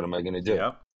like, oh, what am I going to do?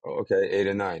 Yep. Oh, okay. 8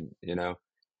 and 9,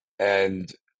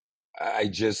 and I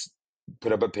just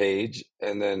put up a page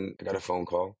and then I got a phone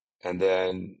call and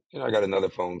then, I got another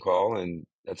phone call and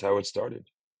that's how it started.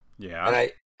 And Yeah.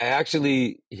 I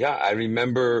actually, yeah, I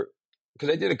remember because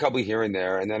I did a couple here and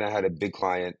there, and then I had a big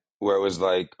client where it was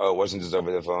like, oh, it wasn't just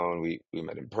over the phone. We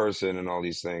met in person and all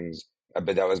these things.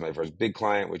 But that was my first big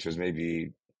client, which was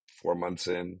maybe 4 months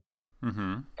in,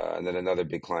 Mm-hmm. and then another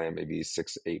big client maybe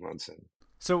 6, 8 months in.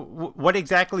 So what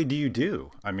exactly do you do?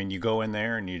 I mean, you go in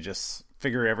there and you just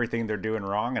figure everything they're doing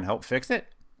wrong and help fix it?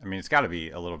 I mean, it's got to be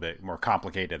a little bit more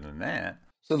complicated than that.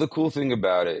 So the cool thing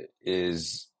about it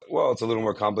is, well, it's a little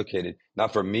more complicated.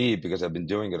 Not for me because I've been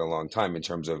doing it a long time in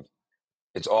terms of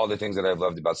it's all the things that I've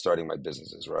loved about starting my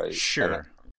businesses, right? And Sure.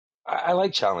 I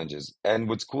like challenges. And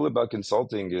what's cool about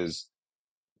consulting is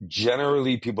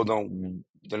generally people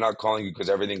they're not calling you because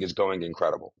everything is going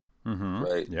incredible, Mm-hmm.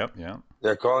 right? Yep. Yep.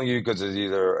 They're calling you because there's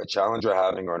either a challenge you're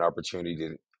having or an opportunity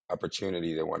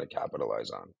they want to capitalize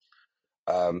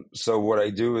on. So what I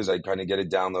do is I kind of get a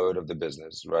download of the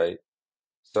business, right?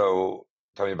 So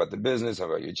tell me about the business, how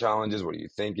about your challenges, what are you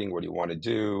thinking, what do you want to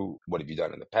do, what have you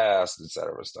done in the past, et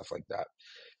cetera, stuff like that.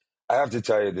 I have to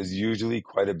tell you, there's usually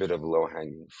quite a bit of low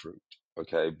hanging fruit,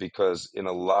 okay? Because in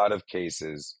a lot of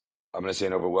cases, I'm going to say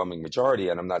an overwhelming majority,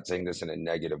 and I'm not saying this in a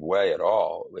negative way at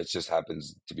all. It just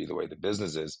happens to be the way the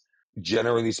business is.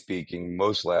 Generally speaking,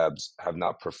 most labs have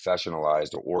not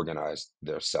professionalized or organized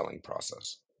their selling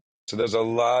process. So there's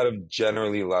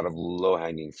generally a lot of low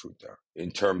hanging fruit there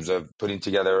in terms of putting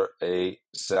together a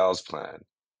sales plan,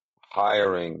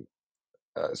 hiring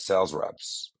sales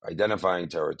reps, identifying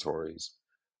territories,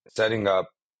 setting up,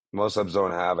 most subs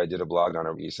don't have, I did a blog on it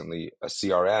recently, a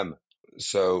CRM.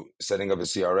 So setting up a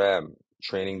CRM,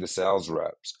 training the sales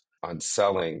reps on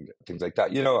selling, things like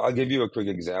that. I'll give you a quick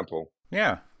example.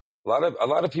 Yeah. A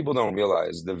lot of people don't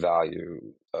realize the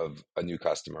value of a new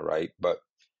customer, right? But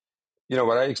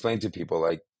what I explained to people,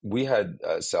 like we had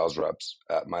sales reps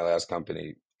at my last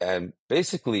company, and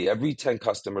basically every 10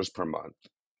 customers per month,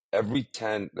 every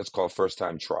 10, let's call first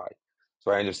time try.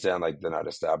 So I understand like they're not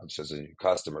established as a new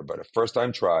customer, but a first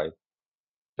time try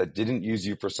that didn't use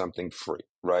you for something free,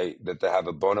 right? That they have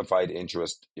a bona fide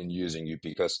interest in using you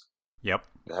because Yep.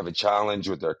 they have a challenge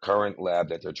with their current lab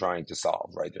that they're trying to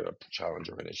solve, right? They're a challenge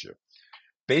or an issue.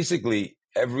 Basically,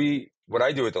 what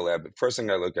I do at the lab, the first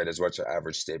thing I look at is what's your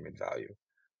average statement value.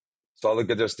 So I'll look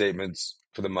at their statements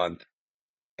for the month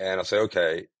and I'll say,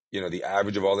 okay, the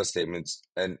average of all the statements.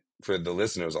 And for the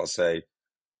listeners, I'll say,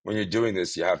 when you're doing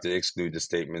this, you have to exclude the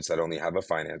statements that only have a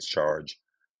finance charge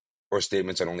or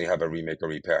statements that only have a remake or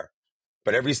repair.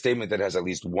 But every statement that has at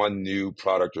least one new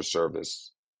product or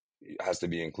service has to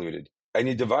be included. And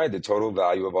you divide the total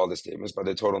value of all the statements by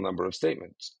the total number of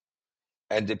statements.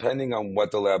 And depending on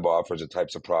what the lab offers, the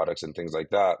types of products and things like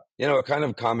that, a kind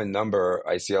of common number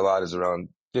I see a lot is around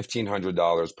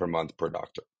 $1,500 per month per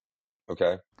doctor.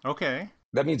 Okay. Okay.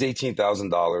 That means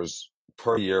 $18,000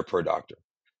 per year per doctor.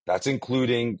 That's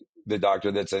including the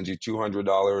doctor that sends you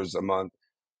 $200 a month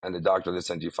and the doctor that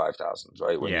sends you $5,000,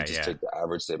 right? When you just take the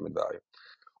average statement value.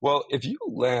 Well, if you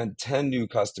land 10 new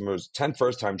customers, 10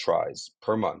 first-time tries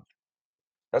per month,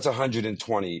 that's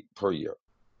 120 per year.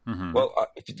 Mm-hmm. Well,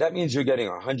 that means you're getting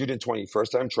 120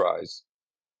 first-time tries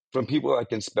from people that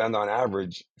can spend on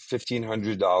average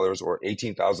 $1,500 or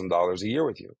 $18,000 a year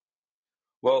with you.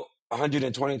 Well,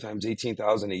 120 times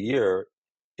 18,000 a year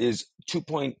is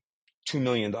 $2.2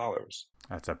 million.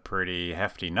 That's a pretty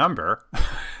hefty number.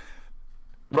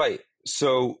 Right.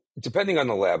 So depending on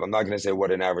the lab, I'm not going to say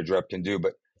what an average rep can do,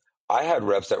 but I had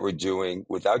reps that were doing,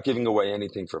 without giving away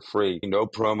anything for free, no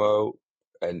promo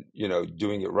and,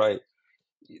 doing it right,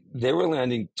 they were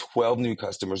landing 12 new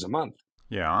customers a month.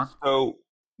 Yeah. So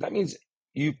that means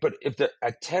but if they're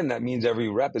at 10, that means every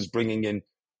rep is bringing in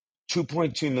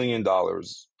 $2.2 million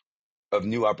of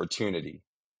new opportunity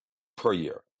per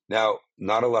year. Now,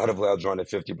 not a lot of labs run a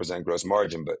 50% gross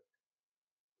margin, but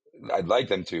I'd like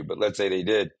them to, but let's say they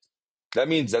did. That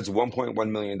means that's $1.1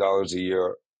 million a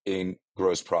year in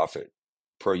gross profit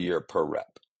per year per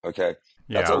rep. Okay.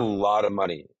 That's a lot of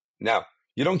money. Now,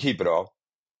 you don't keep it all.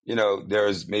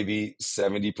 There's maybe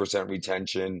 70%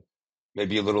 retention,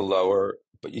 maybe a little lower,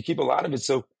 but you keep a lot of it.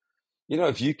 So,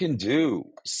 if you can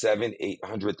do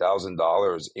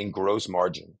 $700,000-800,000 in gross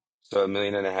margin, so $1.5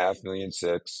 million, $1.6 million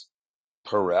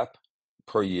per rep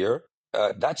per year,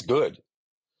 that's good.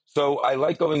 So I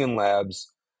like going in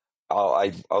labs.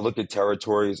 I'll look at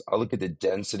territories. I'll look at the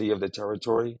density of the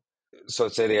territory. So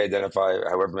say they identify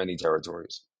however many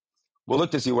territories. We'll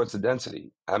look to see what's the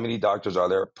density. How many doctors are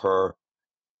there per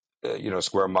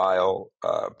square mile,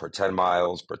 per 10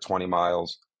 miles, per 20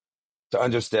 miles, to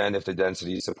understand if the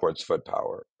density supports foot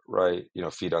power, right?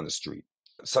 Feet on the street.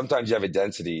 Sometimes you have a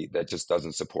density that just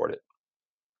doesn't support it.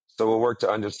 So we'll work to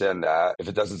understand that. If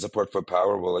it doesn't support foot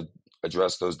power, we'll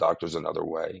address those doctors another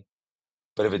way.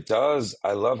 But if it does,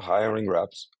 I love hiring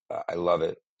reps. I love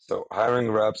it. So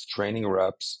hiring reps, training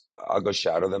reps, I'll go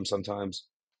shadow them sometimes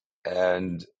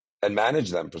and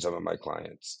manage them for some of my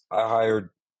clients. I hired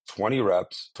 20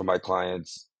 reps for my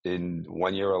clients in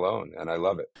 1 year alone, and I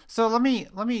love it. So let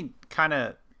me kind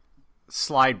of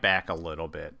slide back a little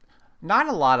bit. Not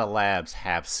a lot of labs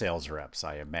have sales reps,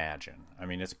 I imagine. I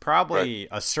mean, it's probably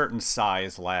a certain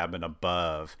size lab and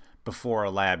above before a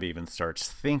lab even starts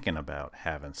thinking about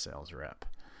having sales rep.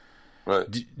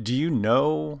 Right. Do you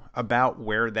know about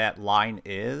where that line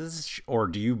is, or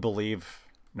do you believe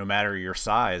no matter your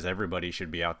size, everybody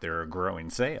should be out there growing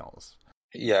sales?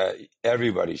 Yeah,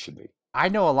 everybody should be. I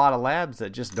know a lot of labs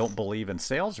that just don't believe in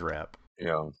sales rep,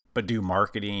 but do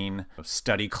marketing,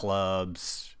 study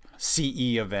clubs,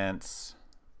 CE events.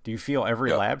 Do you feel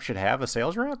every lab should have a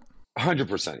sales rep?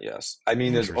 100% yes. I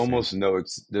mean, there's almost no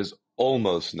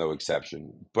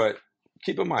exception. But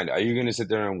keep in mind, are you going to sit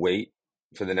there and wait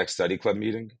for the next study club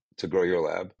meeting to grow your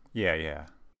lab? Yeah.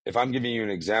 If I'm giving you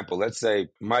an example, let's say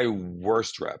my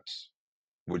worst reps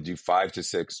would do 5 to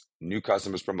 6 new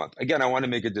customers per month. Again, I want to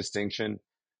make a distinction.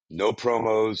 No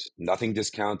promos, nothing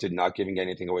discounted, not giving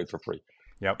anything away for free.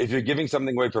 Yep. If you're giving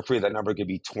something away for free, that number could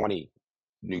be 20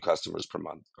 new customers per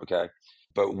month. Okay.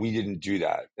 But we didn't do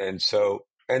that. And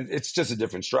it's just a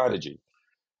different strategy.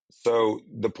 So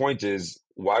the point is,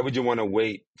 why would you want to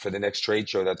wait for the next trade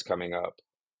show that's coming up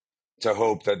to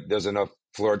hope that there's enough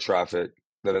floor traffic,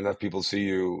 that enough people see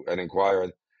you and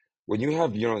inquire. When you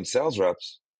have your own sales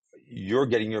reps, you're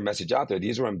getting your message out there.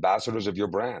 These are ambassadors of your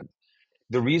brand.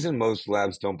 The reason most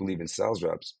labs don't believe in sales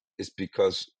reps is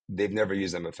because they've never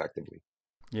used them effectively,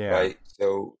 Yeah. right?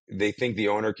 So they think the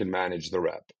owner can manage the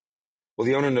rep. Well,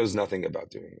 the owner knows nothing about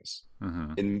doing this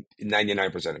Mm-hmm. in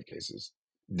 99% of cases.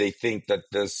 They think that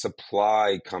the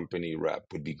supply company rep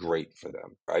would be great for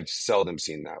them. I've seldom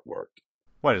seen that work.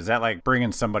 What is that, like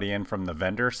bringing somebody in from the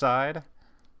vendor side?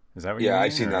 Is that what you Yeah,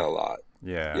 I've mean? seen that Or a lot.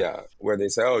 yeah, Yeah, where they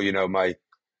say, "Oh,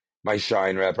 my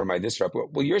shine rep or my this rep."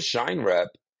 Well, your shine rep,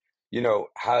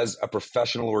 has a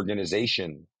professional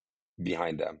organization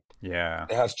behind them. yeah,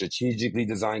 They have strategically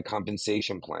designed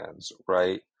compensation plans,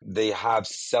 right? They have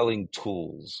selling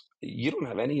tools. You don't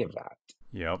have any of that.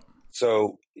 yep,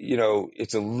 So,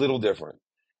 it's a little different.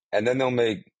 And then they'll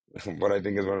make what I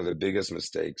think is one of the biggest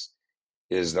mistakes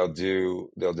is they'll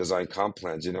design comp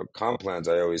plans. Comp plans,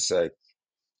 I always say,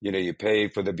 you pay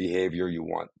for the behavior you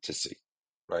want to see,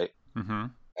 right? mm-hmm,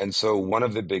 And so one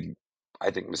of the big, I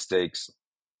think, mistakes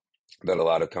that a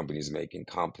lot of companies make in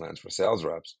comp plans for sales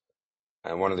reps,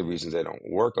 and one of the reasons they don't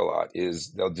work a lot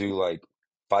is they'll do like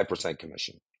 5%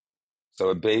 commission. So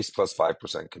a base plus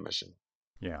 5% commission,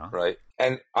 yeah, right?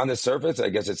 And on the surface, I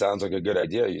guess it sounds like a good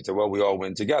idea. You'd say, well, we all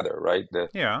win together, right?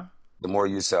 yeah, The more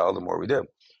you sell, the more we do.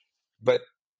 But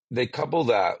they couple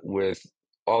that with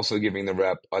also giving the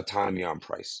rep autonomy on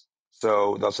price.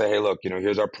 So they'll say, hey, look,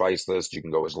 here's our price list. You can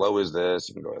go as low as this.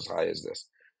 You can go as high as this.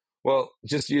 Well,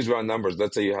 just use round numbers.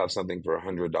 Let's say you have something for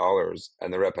 $100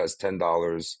 and the rep has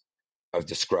 $10 of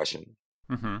discretion,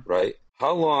 mm-hmm. right?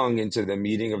 How long into the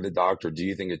meeting of the doctor do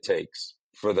you think it takes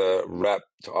for the rep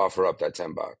to offer up that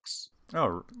 $10?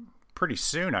 Oh, pretty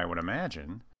soon, I would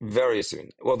imagine. Very soon.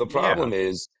 Well, the Yeah, problem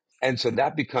is, and so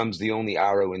that becomes the only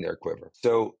arrow in their quiver.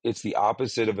 So it's the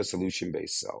opposite of a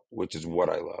solution-based sell, which is what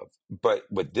I love. But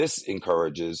what this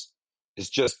encourages is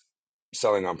just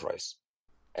selling on price.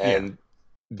 yeah, And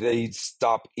they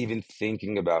stop even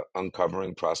thinking about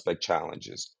uncovering prospect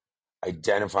challenges,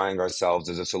 identifying ourselves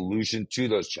as a solution to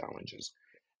those challenges.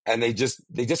 And they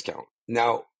discount.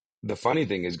 Now, the funny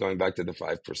thing is going back to the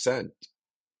 5%,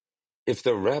 if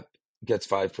the rep gets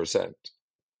 5%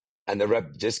 and the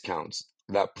rep discounts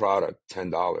that product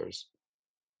 $10,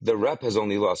 the rep has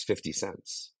only lost 50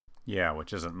 cents. yeah,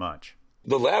 which isn't much.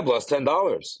 The lab lost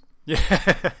 $10.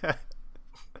 Yeah,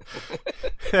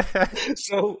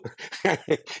 So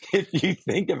if you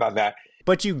think about that,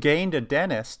 but you gained a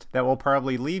dentist that will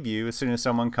probably leave you as soon as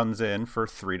someone comes in for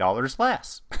 $3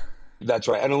 less. that's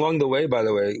right. And along the way, by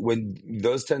the way, when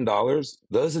those $10,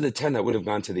 those are the 10 that would have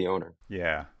gone to the owner.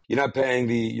 Yeah, You're not paying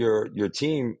your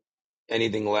team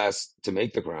anything less to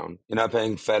make the crown. You're not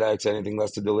paying FedEx anything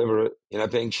less to deliver it. You're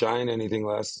not paying Shine anything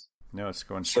less. no, it's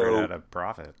going straight So out of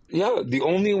profit. yeah, the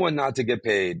only one not to get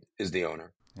paid is the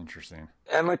owner. Interesting.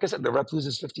 And like I said, the rep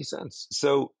loses 50 cents.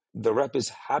 So the rep is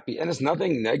happy. And it's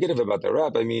nothing negative about the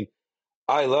rep. I mean,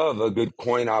 I love a good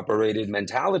coin operated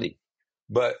mentality,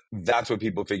 but that's what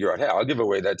people figure out. Hey, I'll give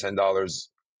away that $10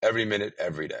 every minute,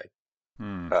 every day,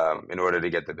 Hmm. in order to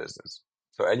get the business.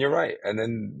 So, and you're right. And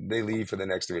then they leave for the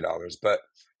next $3. But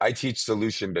I teach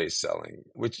solution based selling,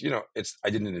 which, I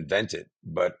didn't invent it,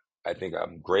 but I think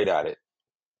I'm great at it.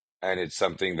 And it's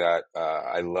something that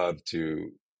I love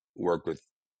to work with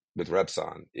reps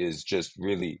on, is just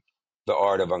really the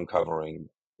art of uncovering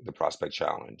the prospect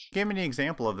challenge. Give me an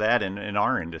example of that in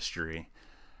our industry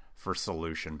for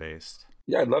solution based.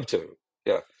 Yeah, I'd love to.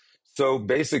 Yeah. So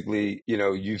basically,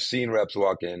 you've seen reps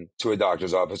walk in to a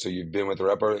doctor's office, or you've been with a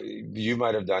rep, or you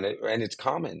might have done it, and it's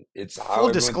common. It's how Full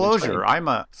everyone's been disclosure, trained. I'm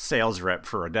a sales rep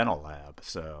for a dental lab,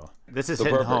 so this is So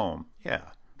hitting perfect. home. Yeah.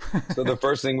 So the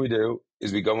first thing we do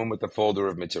is we go in with a folder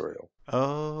of material.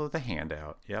 Oh, the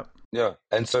handout. Yep. Yeah.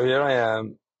 And so here I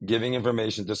am giving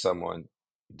information to someone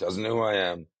who doesn't know who I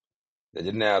am. They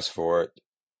didn't ask for it.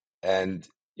 And,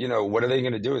 what are they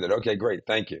going to do with it? Okay, great.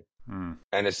 Thank you. Hmm.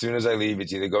 And as soon as I leave,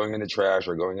 it's either going in the trash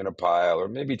or going in a pile or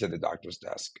maybe to the doctor's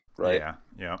desk, right? Yeah.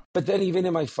 Yeah. But then even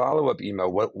in my follow-up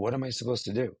email, what am I supposed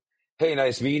to do? Hey,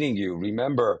 nice meeting you.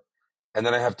 Remember, and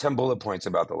then I have 10 bullet points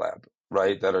about the lab,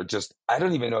 right? That are just, I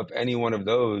don't even know if any one of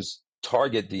those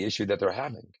target the issue that they're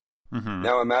having. Mm-hmm.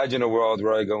 Now imagine a world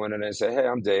where I go in and I say, hey,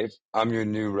 I'm Dave. I'm your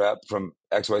new rep from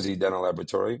XYZ Dental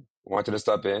Laboratory. Wanted to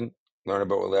stop in, learn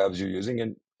about what labs you're using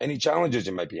and any challenges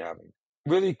you might be having.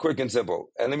 Really quick and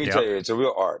simple. And let me tell you, it's a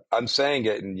real art. I'm saying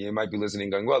it and you might be listening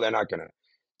going, well, they're not going to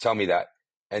tell me that.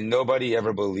 And nobody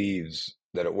ever believes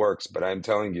that it works, but I'm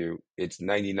telling you, it's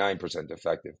 99%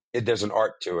 effective. There's an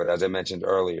art to it, as I mentioned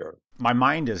earlier. My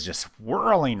mind is just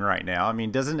whirling right now. I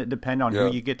mean, doesn't it depend on who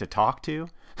Yeah. you get to talk to?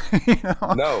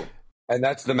 No, and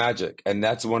that's the magic. And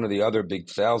that's one of the other big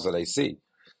fails that I see.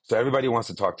 So everybody wants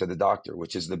to talk to the doctor,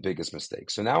 which is the biggest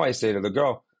mistake. So now I say to the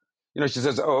girl, she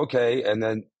says, oh, okay. And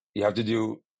then you have to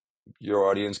do, your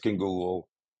audience can Google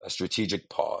a strategic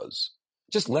pause.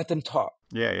 Just let them talk.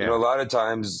 Yeah. A lot of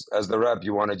times as the rep,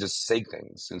 you want to just say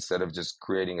things instead of just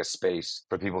creating a space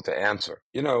for people to answer.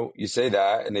 You say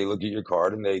that and they look at your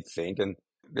card and they think, and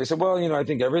they say, well, I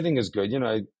think everything is good.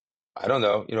 I don't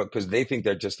know, because they think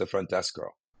they're just the front desk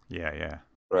girl. Yeah.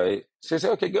 Right. So you say,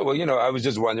 okay, good. Well, I was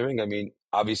just wondering. I mean,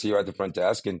 obviously you're at the front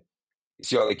desk and you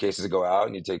see all the cases go out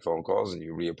and you take phone calls and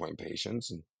you reappoint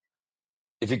patients. And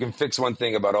if you can fix one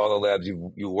thing about all the labs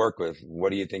you work with,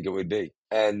 what do you think it would be?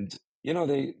 And,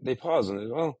 they pause and they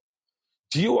go, well,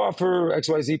 do you offer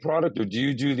XYZ product or do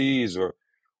you do these, or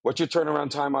what's your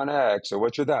turnaround time on X, or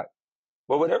what's your that?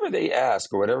 Well, whatever they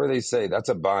ask or whatever they say, that's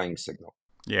a buying signal.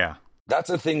 Yeah.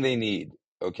 That's a thing they need.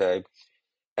 Okay.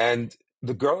 And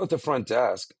the girl at the front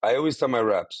desk, I always tell my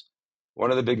reps,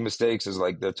 one of the big mistakes is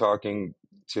like they're talking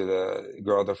to the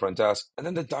girl at the front desk, and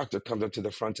then the doctor comes up to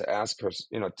the front to ask her,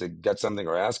 to get something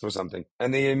or ask for something,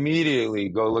 and they immediately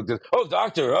go look at, oh,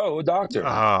 doctor. Oh,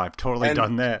 I've totally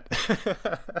done that.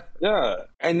 Yeah.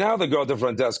 And now the girl at the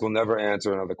front desk will never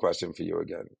answer another question for you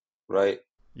again. Right.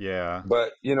 Yeah.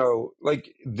 But,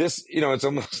 like this, it's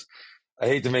almost, I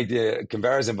hate to make the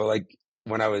comparison, but like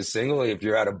when I was single, if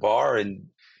you're at a bar and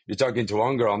you're talking to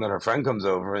one girl and then her friend comes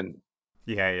over and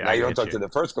now you don't talk to the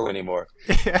first girl anymore.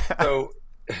 Yeah. So,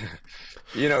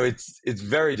 it's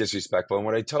very disrespectful. And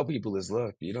what I tell people is,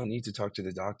 look, you don't need to talk to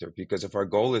the doctor, because if our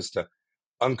goal is to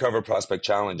uncover prospect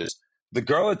challenges, the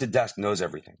girl at the desk knows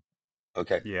everything.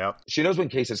 Okay. Yeah. She knows when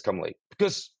cases come late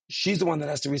because she's the one that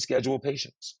has to reschedule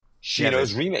patients. She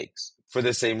knows remakes for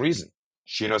the same reason.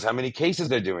 She knows how many cases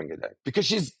they're doing a day because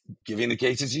she's giving the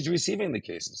cases, she's receiving the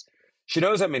cases. She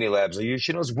knows how many labs they use.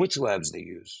 She knows which labs they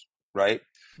use, right?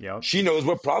 Yep. She knows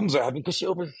what problems are having because she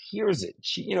overhears it.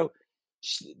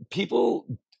 People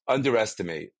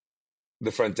underestimate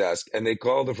the front desk and they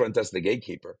call the front desk the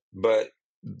gatekeeper, but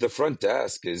the front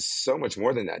desk is so much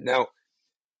more than that. Now,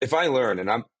 if I learn, and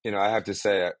I have to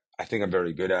say, I think I'm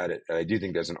very good at it, and I do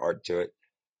think there's an art to it.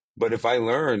 But if I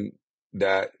learn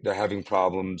that they're having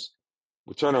problems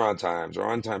with turnaround times or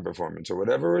on-time performance or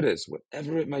whatever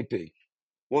it might be,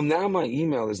 well, now my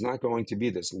email is not going to be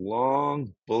this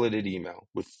long bulleted email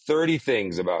with 30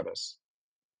 things about us.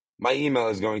 My email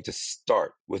is going to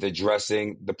start with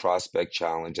addressing the prospect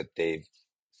challenge that they've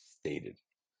stated.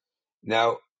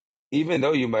 Now, even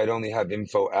though you might only have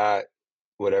info at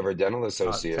whatever dental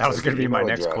associates. That was going to be my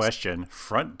next address. question.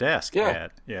 Front desk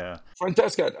at. Yeah. Front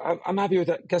desk at. I'm happy with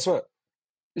that. Guess what?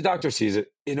 The doctor sees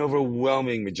it. In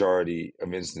overwhelming majority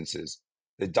of instances,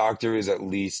 the doctor is at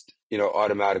least,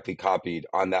 automatically copied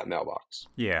on that mailbox.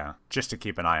 Yeah, just to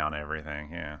keep an eye on everything.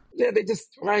 Yeah. Yeah, they just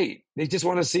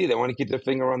want to see. They want to keep their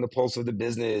finger on the pulse of the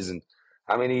business and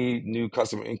how many new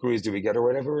customer inquiries do we get or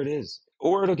whatever it is.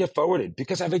 Or it'll get forwarded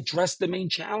because I've addressed the main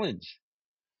challenge.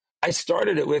 I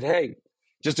started it with, hey,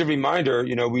 just a reminder,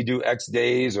 we do X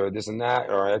days or this and that,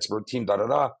 or our expert team,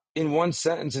 In one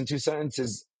sentence, in two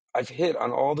sentences, I've hit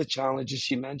on all the challenges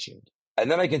she mentioned.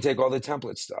 And then I can take all the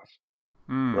template stuff,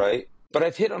 right? But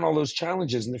I've hit on all those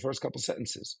challenges in the first couple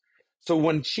sentences. So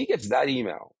when she gets that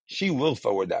email, she will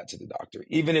forward that to the doctor.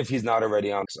 Even if he's not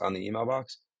already on the email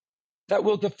box, that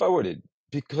will get forwarded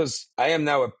because I am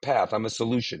now a path, I'm a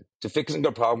solution to fixing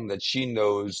a problem that she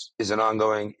knows is an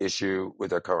ongoing issue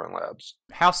with her current labs.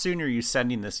 How soon are you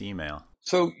sending this email?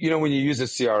 So, when you use a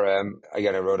CRM,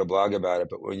 again, I wrote a blog about it,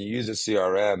 but when you use a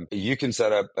CRM, you can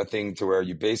set up a thing to where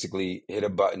you basically hit a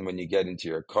button when you get into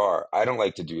your car. I don't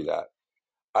like to do that.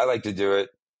 I like to do it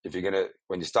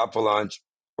when you stop for lunch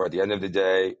or at the end of the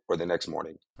day or the next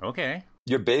morning. Okay.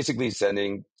 You're basically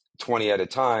sending 20 at a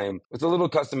time with a little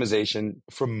customization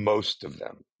for most of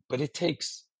them. But it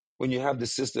takes, when you have the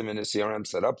system and the CRM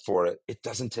set up for it, it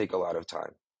doesn't take a lot of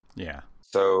time. Yeah.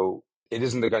 So it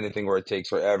isn't the kind of thing where it takes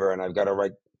forever and I've got to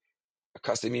write a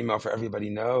custom email for everybody.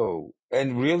 No.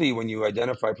 And really, when you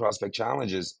identify prospect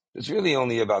challenges, there's really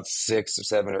only about 6 or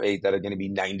 7 or 8 that are going to be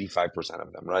 95%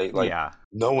 of them, right?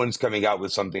 No one's coming out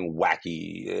with something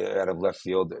wacky out of left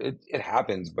field. It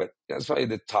happens, but that's probably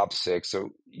the top 6. So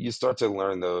you start to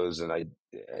learn those and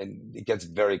it gets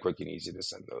very quick and easy to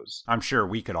send those. I'm sure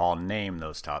we could all name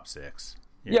those top 6.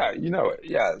 Yeah,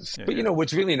 yes. Yeah, but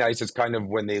what's really nice is kind of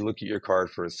when they look at your card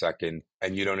for a second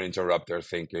and you don't interrupt their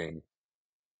thinking.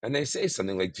 And they say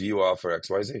something like, do you offer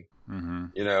XYZ? Mm-hmm.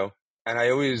 And I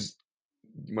always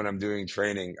when I'm doing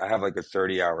training, I have like a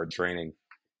 30-hour training,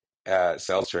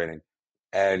 sales training,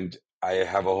 and I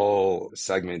have a whole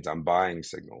segment on buying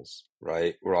signals,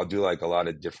 right? Where I'll do like a lot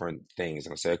of different things.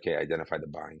 And I'll say, okay, identify the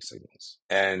buying signals.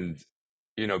 And,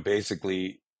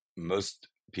 basically most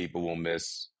people will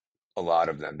miss a lot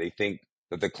of them. They think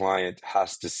that the client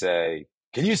has to say,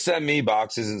 can you send me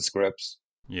boxes and scripts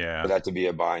for Yeah. that to be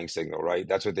a buying signal, right?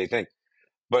 That's what they think.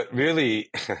 But really,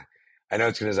 I know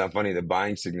it's going to sound funny. The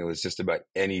buying signal is just about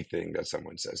anything that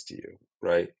someone says to you,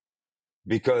 right?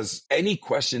 Because any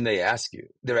question they ask you,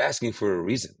 they're asking for a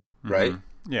reason, right?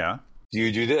 Yeah. Do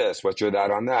you do this? What's your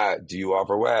that on that? Do you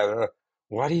offer web?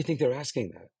 Why do you think they're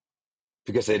asking that?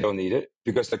 Because they don't need it?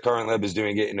 Because the current lab is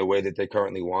doing it in a way that they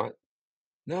currently want?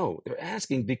 No, they're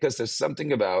asking because there's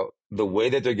something about the way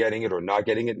that they're getting it or not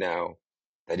getting it now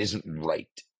that isn't right.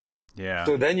 Yeah.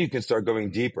 So then you can start going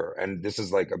deeper. And this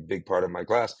is like a big part of my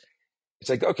class. It's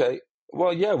like, okay,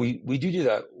 well, yeah, we do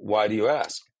that. Why do you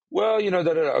ask? Well,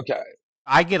 okay.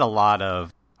 I get a lot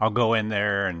of, I'll go in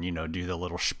there and, do the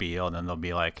little spiel, and then they'll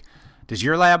be like, does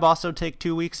your lab also take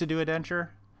 2 weeks to do a denture?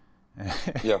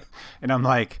 Yeah. And I'm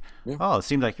like, Yeah. oh, it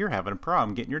seems like you're having a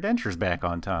problem getting your dentures back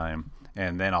on time.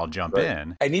 And then I'll jump Right.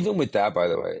 in. And even with that, by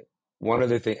the way, one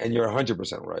other thing, and you're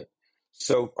 100% right.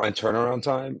 So on turnaround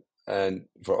time, and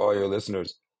for all your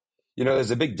listeners,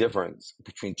 there's a big difference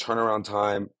between turnaround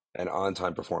time and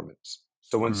on-time performance.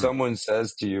 So when someone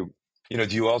says to you, do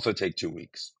you also take 2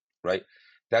 weeks, right?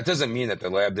 That doesn't mean that the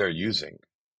lab they're using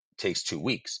takes 2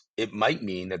 weeks. It might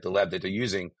mean that the lab that they're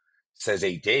using says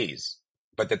 8 days,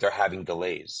 but that they're having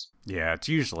delays. Yeah, it's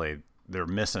usually they're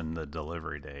missing the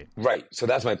delivery date. Right. So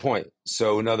that's my point.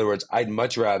 So in other words, I'd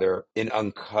much rather in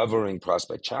uncovering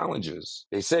prospect challenges,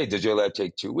 they say, did your lab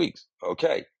take 2 weeks?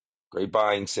 Okay. Great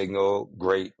buying signal.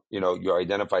 Great. You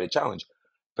identified a challenge.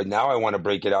 But now I want to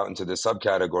break it out into the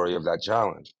subcategory of that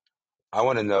challenge. I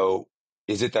want to know,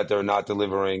 is it that they're not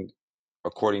delivering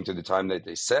according to the time that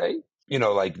they say?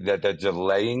 Like that they're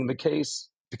delaying the case?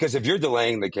 Because if you're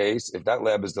delaying the case, if that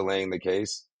lab is delaying the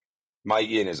case, my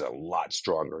in is a lot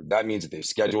stronger. That means that they've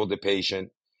scheduled the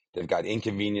patient. They've got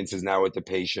inconveniences now with the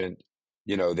patient.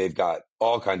 They've got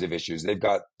all kinds of issues. They've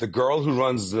got the girl who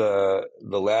runs the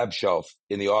lab shelf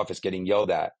in the office getting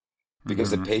yelled at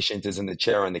because the patient is in the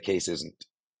chair and the case isn't.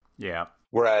 Yeah.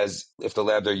 Whereas if the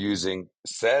lab they're using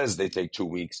says they take 2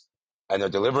 weeks and they're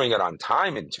delivering it on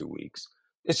time in 2 weeks,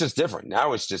 it's just different.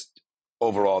 Now it's just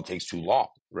overall it takes too long,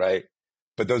 right?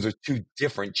 But those are two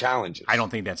different challenges. I don't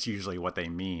think that's usually what they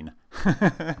mean.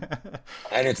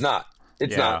 And it's not.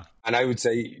 It's not. And I would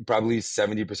say probably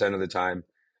 70% of the time,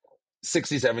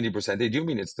 60, 70%, they do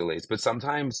mean it's delays. But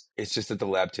sometimes it's just that the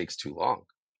lab takes too long,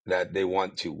 that they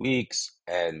want 2 weeks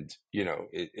and,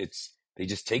 they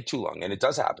just take too long. And it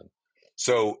does happen.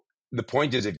 So the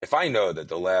point is, if I know that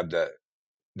the lab that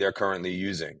they're currently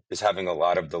using is having a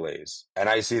lot of delays, and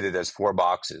I see that there's 4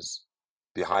 boxes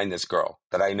behind this girl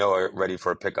that I know are ready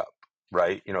for a pickup,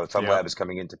 right? Some lab is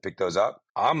coming in to pick those up.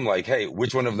 I'm like, hey,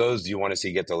 which one of those do you want to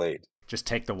see get delayed? Just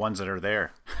take the ones that are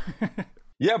there.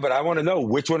 Yeah, but I want to know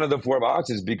which one of the 4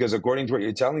 boxes, because according to what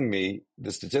you're telling me,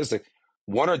 the statistic,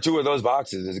 1 or 2 of those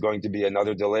boxes is going to be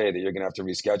another delay that you're going to have to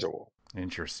reschedule.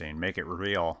 Interesting. Make it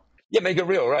real. Yeah, make it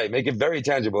real, right? Make it very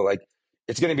tangible. Like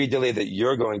it's going to be a delay that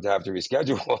you're going to have to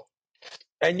reschedule.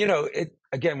 And,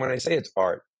 again, when I say it's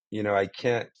art, I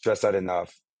can't stress that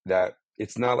enough, that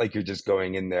it's not like you're just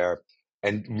going in there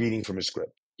and reading from a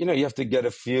script. You have to get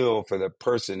a feel for the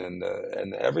person and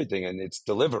the everything and its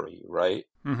delivery, right?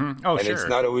 Mm-hmm. Oh, and sure. It's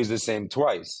not always the same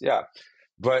twice. Yeah.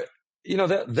 But,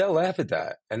 they'll laugh at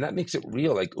that. And that makes it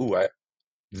real. Like, ooh,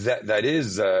 that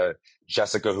is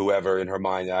Jessica, whoever in her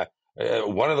mind.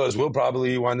 One of those will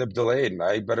probably wind up delayed. And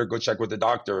I better go check with the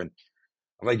doctor. And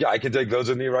I'm like, yeah, I can take those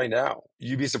with me right now.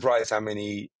 You'd be surprised how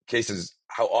many cases,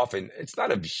 how often, it's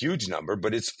not a huge number,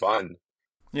 but it's fun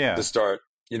to start,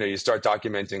 you start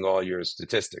documenting all your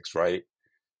statistics, right?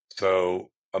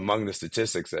 So among the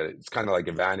statistics, it's kind of like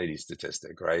a vanity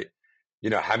statistic, right?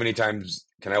 How many times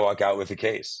can I walk out with a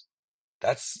case?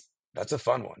 That's a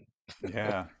fun one.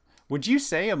 Yeah. Would you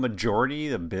say a majority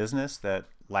of the business that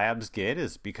labs get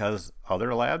is because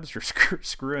other labs are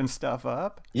screwing stuff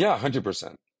up? Yeah,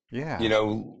 100%. Yeah.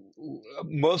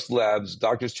 Most labs,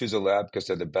 doctors choose a lab because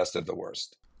they're the best of the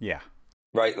worst. Yeah.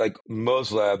 Right? Like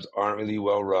most labs aren't really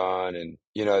well run and,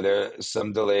 there's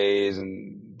some delays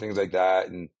and things like that.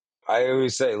 And I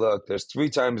always say, look, there's 3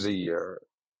 times a year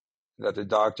that the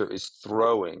doctor is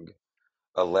throwing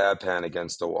a lab pan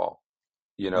against the wall,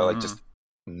 like just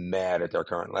mad at their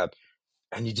current lab.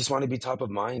 And you just want to be top of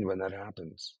mind when that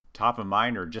happens. Top of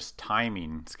mind or just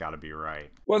timing's got to be right.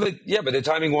 Well, but the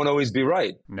timing won't always be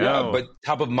right. No. Yeah, but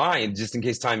top of mind, just in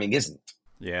case timing isn't.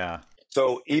 Yeah.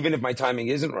 So even if my timing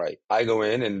isn't right, I go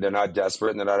in and they're not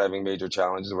desperate and they're not having major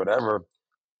challenges or whatever.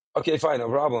 Okay, fine, no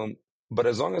problem. But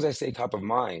as long as I stay top of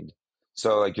mind,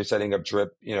 so like you're setting up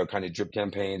drip, kind of drip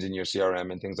campaigns in your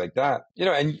CRM and things like that,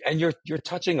 and you're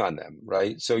touching on them,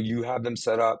 right? So you have them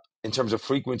set up in terms of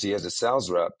frequency as a sales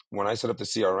rep. When I set up the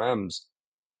CRMs,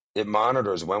 it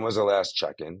monitors when was the last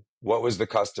check-in, what was the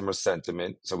customer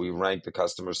sentiment. So we rank the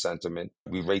customer sentiment,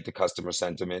 we rate the customer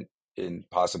sentiment in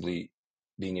possibly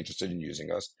being interested in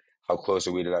using us. How close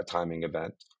are we to that timing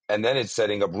event? And then it's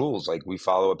setting up rules like we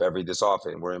follow up every this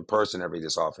often, we're in person every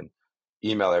this often,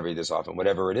 email every this often,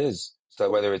 whatever it is. So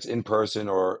whether it's in person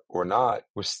or not,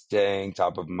 we're staying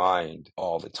top of mind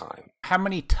all the time. How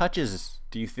many touches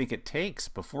do you think it takes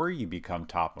before you become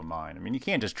top of mind? I mean, you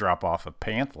can't just drop off a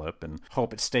pamphlet and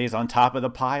hope it stays on top of the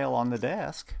pile on the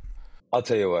desk. I'll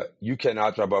tell you what, you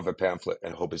cannot drop off a pamphlet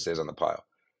and hope it stays on the pile.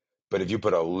 But if you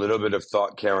put a little bit of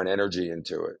thought, care, and energy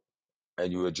into it,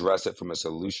 and you address it from a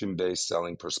solution-based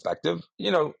selling perspective,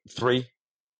 three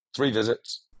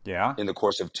visits in the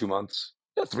course of 2 months.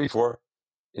 Yeah, 3, 4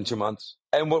 in 2 months.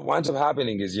 And what winds up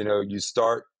happening is, you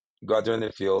go out there in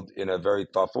the field in a very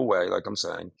thoughtful way, like I'm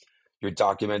saying. You're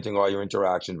documenting all your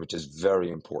interactions, which is very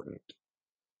important.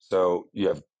 So you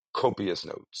have copious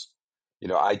notes.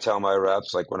 I tell my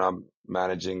reps, like when I'm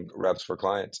managing reps for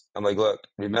clients, I'm like, look,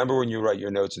 remember when you write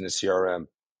your notes in the CRM,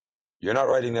 you're not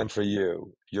writing them for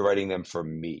you. You're writing them for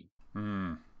me.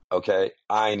 Okay?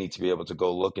 I need to be able to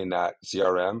go look in that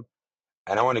CRM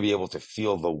and I want to be able to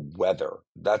feel the weather.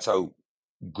 That's how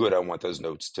good I want those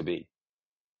notes to be.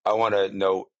 I want to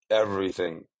know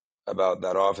everything about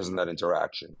that office and that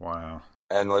interaction. Wow.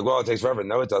 And like, well, it takes forever.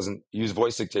 No, it doesn't. Use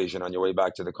voice dictation on your way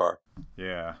back to the car.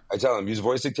 Yeah. I tell them, use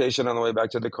voice dictation on the way back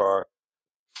to the car.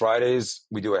 Fridays,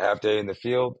 we do a half day in the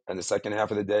field. And the second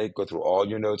half of the day, go through all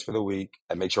your notes for the week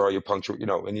and make sure all your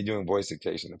when you're doing voice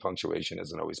dictation, the punctuation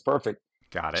isn't always perfect.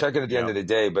 Got it. Check it at the end of the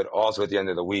day, but also at the end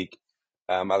of the week.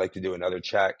 I like to do another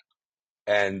check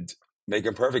and make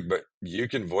them perfect. But you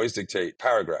can voice dictate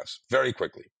paragraphs very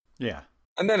quickly. Yeah.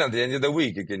 And then at the end of the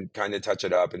week, you can kind of touch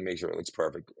it up and make sure it looks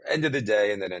perfect. End of the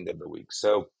day and then end of the week.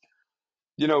 So,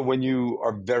 when you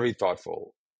are very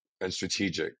thoughtful and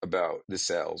strategic about the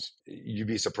sales, you'd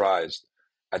be surprised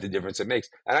at the difference it makes.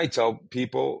 And I tell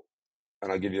people,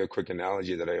 and I'll give you a quick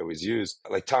analogy that I always use,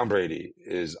 like Tom Brady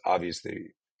is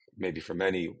obviously, maybe for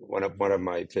many, one of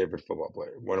my favorite football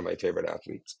players, one of my favorite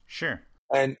athletes. Sure.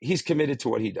 And he's committed to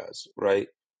what he does, right?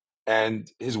 And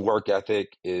his work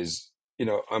ethic is,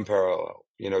 unparalleled,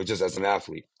 just as an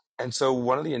athlete. And so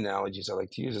one of the analogies I like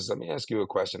to use is, let me ask you a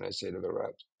question, I say to the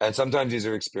reps. And sometimes these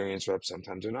are experienced reps,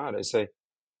 sometimes they're not. I say,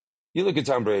 you look at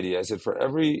Tom Brady. I said, for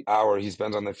every hour he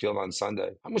spends on the field on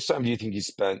Sunday, how much time do you think he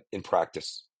spent in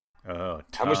practice? Oh,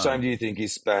 how much time do you think he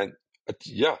spent?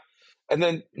 Yeah. And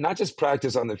then not just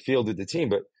practice on the field with the team,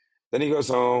 but then he goes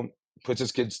home, puts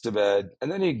his kids to bed,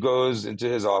 and then he goes into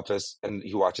his office and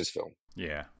he watches film.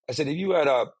 Yeah. I said, if you add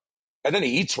up, and then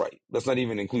he eats right. Let's not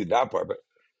even include that part. But,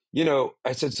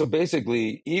 I said, so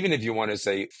basically, even if you want to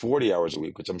say 40 hours a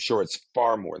week, which I'm sure it's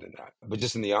far more than that, but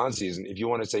just in the on season, if you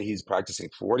want to say he's practicing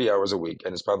 40 hours a week,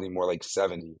 and it's probably more like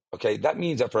 70, okay, that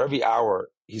means that for every hour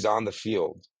he's on the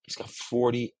field, he's got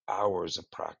 40 hours of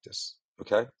practice,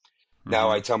 okay? Now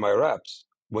I tell my reps,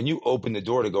 when you open the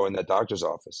door to go in that doctor's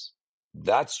office,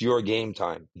 that's your game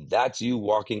time. That's you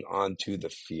walking onto the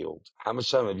field. How much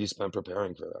time have you spent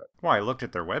preparing for that? Well, I looked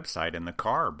at their website in the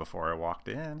car before I walked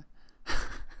in.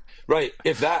 Right.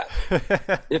 If that,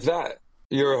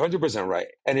 you're 100% right.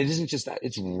 And it isn't just that,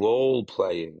 it's role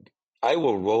playing. I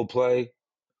will role play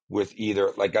with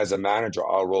either, like as a manager,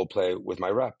 I'll role play with my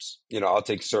reps. I'll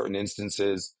take certain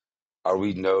instances, I'll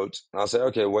read notes, and I'll say,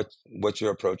 okay, what's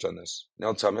your approach on this? And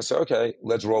they'll tell me, I say, okay,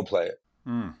 let's role play it.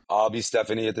 I'll be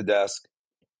Stephanie at the desk.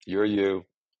 You're you.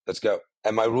 Let's go.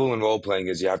 And my rule in role playing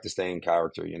is you have to stay in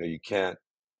character. You can't,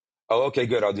 oh, okay,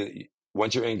 good. I'll do it.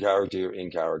 Once you're in character, you're in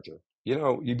character.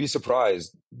 You'd be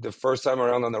surprised. The first time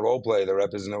around on the role play, the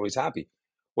rep isn't always happy.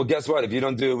 Well, guess what? If you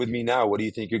don't do it with me now, what do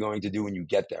you think you're going to do when you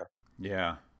get there?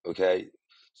 Yeah. Okay.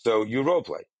 So you role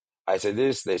play. I say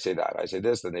this, they say that. I say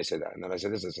this, then they say that. And then I say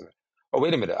this, they say that. Oh,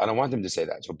 wait a minute. I don't want them to say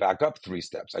that. So back up 3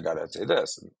 steps. I got to say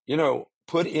this. And,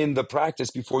 put in the practice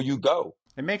before you go.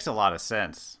 It makes a lot of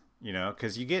sense,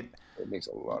 because It makes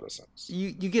a lot of sense.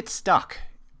 You get stuck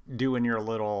doing your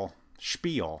little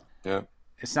spiel. Yeah.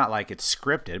 It's not like it's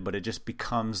scripted, but it just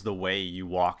becomes the way you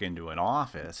walk into an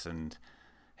office. And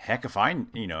heck, if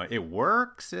it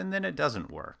works and then it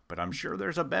doesn't work. But I'm sure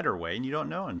there's a better way and you don't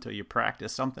know until you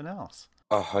practice something else.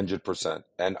 100%.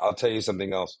 And I'll tell you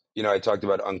something else. I talked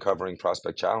about uncovering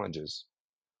prospect challenges.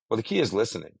 Well, the key is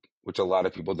listening, which a lot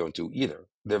of people don't do either.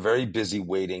 They're very busy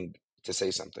waiting to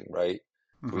say something, right?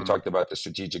 So we Mm-hmm. talked about the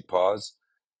strategic pause.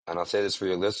 And I'll say this for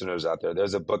your listeners out there.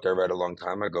 There's a book I read a long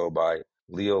time ago by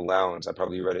Leo Lowndes. I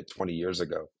probably read it 20 years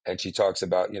ago. And she talks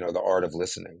about, the art of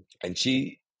listening. And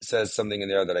she says something in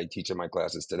there that I teach in my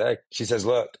classes today. She says,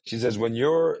 look, when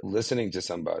you're listening to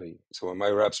somebody, so when my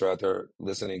reps are out there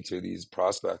listening to these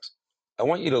prospects, I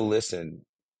want you to listen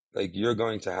like you're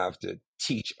going to have to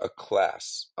teach a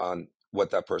class on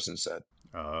what that person said.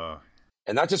 Oh,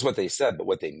 And not just what they said, but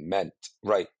what they meant.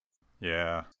 Right.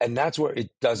 yeah. And that's where it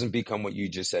doesn't become what you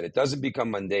just said. It doesn't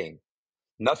become mundane.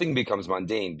 Nothing becomes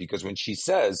mundane because when she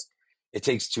says it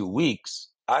takes 2 weeks,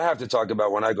 I have to talk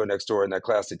about when I go next door in that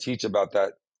class to teach about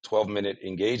that 12-minute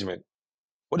engagement.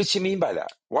 What did she mean by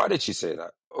that? Why did she say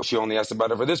that? Oh, she only asked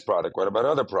about it for this product. What about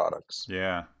other products?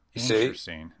 Yeah. You see?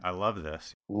 Interesting. I love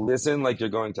this. Listen like you're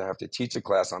going to have to teach a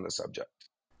class on the subject.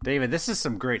 David, this is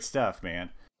some great stuff, man.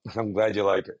 I'm glad you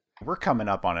like it. We're coming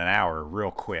up on an hour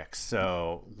real quick,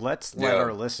 so let's let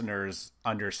our listeners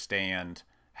understand,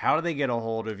 how do they get a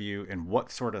hold of you and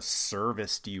what sort of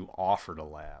service do you offer to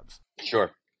labs? Sure.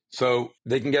 So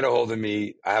they can get a hold of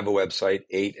me. I have a website,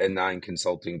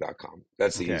 8and9consulting.com.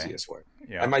 That's the easiest way.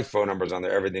 Yeah. And my phone number's on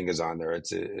there. Everything is on there.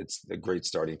 It's a great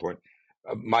starting point.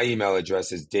 My email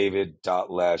address is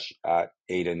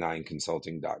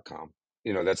david.lesh@8and9consulting.com.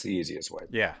 That's the easiest way.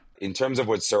 Yeah. In terms of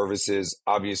what services,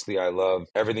 obviously I love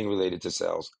everything related to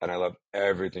sales and I love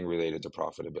everything related to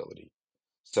profitability.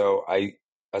 So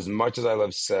as much as I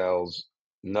love sales,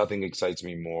 nothing excites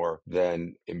me more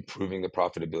than improving the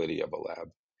profitability of a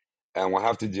lab. And we'll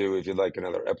have to do, if you'd like,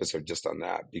 another episode just on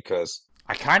that because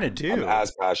I kind of do. I'm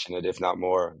as passionate, if not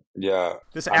more. Yeah.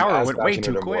 This hour went way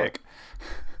too quick.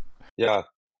 Yeah.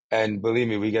 And believe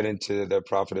me, we get into the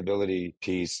profitability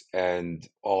piece and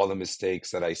all the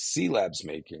mistakes that I see labs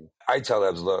making. I tell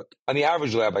labs, look, on the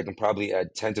average lab, I can probably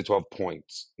add 10 to 12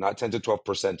 points, not 10 to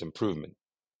 12% improvement,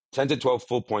 10 to 12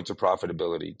 full points of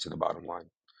profitability to the bottom line,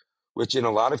 which in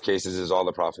a lot of cases is all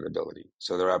the profitability.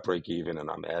 So they're at break even and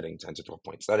I'm adding 10 to 12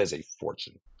 points. That is a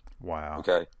fortune. Wow.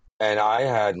 Okay. And I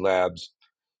had labs,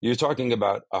 you're talking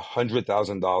about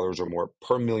 $100,000 or more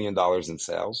per $1 million in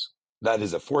sales. That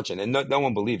is a fortune. And no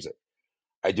one believes it.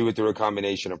 I do it through a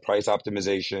combination of price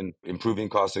optimization, improving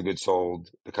cost of goods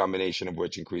sold, the combination of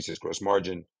which increases gross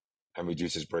margin and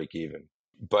reduces break even.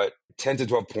 But 10 to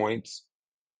 12 points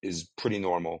is pretty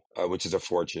normal, which is a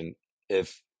fortune.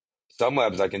 If some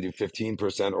labs I can do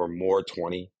 15% or more,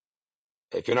 20.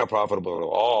 If you're not profitable at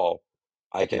all,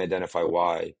 I can identify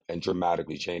why and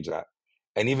dramatically change that.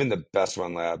 And even the best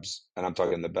run labs, and I'm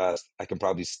talking the best, I can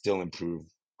probably still improve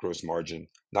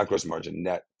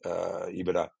net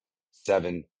EBITDA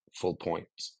 7 full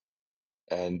points.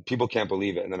 And people can't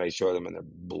believe it. And then I show them and they're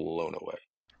blown away.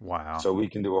 Wow. So we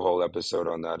can do a whole episode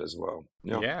on that as well.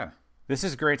 Yeah. This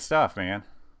is great stuff, man.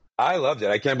 I loved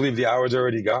it. I can't believe the hour's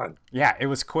already gone. Yeah, it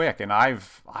was quick, and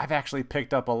I've actually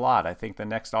picked up a lot. I think the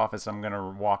next office I'm going to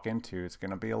walk into, it's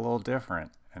going to be a little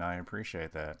different, and I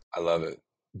appreciate that. I love it.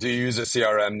 Do you use a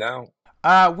CRM now?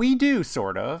 We do,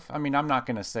 sort of. I mean, I'm not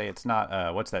going to say it's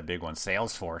not, what's that big one,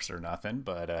 Salesforce or nothing,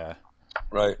 but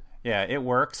right. Yeah, it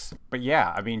works. But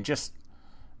yeah, I mean, just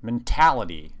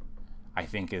mentality, I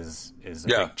think, is a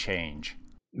big change.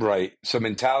 Right. So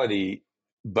mentality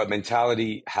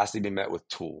has to be met with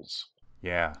tools.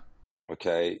 Yeah.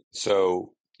 Okay.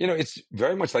 So, it's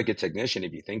very much like a technician.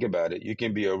 If you think about it, you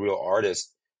can be a real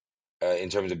artist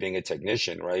in terms of being a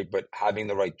technician, right? But having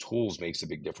the right tools makes a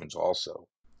big difference also.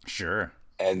 Sure.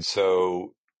 And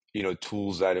so,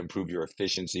 tools that improve your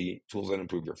efficiency, tools that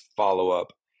improve your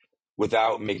follow-up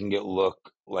without making it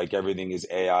look like everything is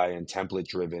AI and template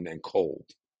driven and cold,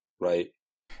 right?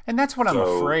 And that's what I'm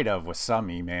afraid of with some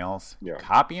emails. Yeah.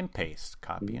 Copy and paste,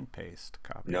 copy and paste,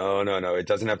 copy. No. It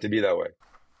doesn't have to be that way.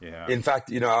 Yeah. In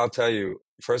fact, I'll tell you,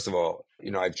 first of all,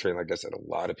 I've trained, like I said, a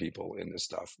lot of people in this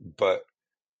stuff. But,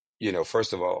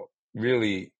 first of all,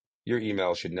 really, your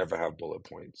email should never have bullet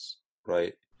points,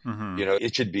 right? Mm-hmm.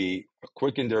 It should be a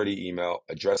quick and dirty email,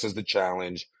 addresses the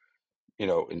challenge,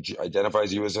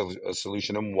 identifies you as a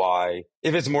solution and why.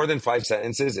 If it's more than 5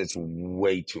 sentences, it's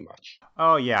way too much.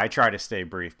 Oh, yeah. I try to stay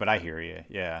brief, but I hear you.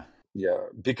 Yeah. Yeah.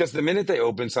 Because the minute they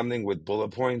open something with bullet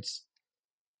points,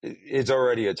 it's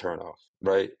already a turnoff,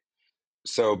 right?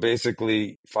 So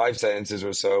basically 5 sentences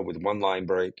or so with 1 line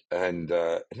break and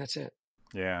that's it.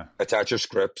 Yeah. Attach your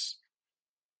scripts,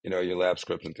 your lab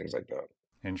scripts and things like that.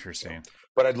 Interesting.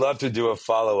 But I'd love to do a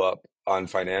follow-up on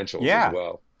financials as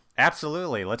well.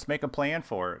 Absolutely. Let's make a plan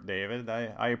for it, David.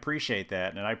 I appreciate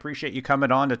that. And I appreciate you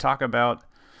coming on to talk about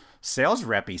sales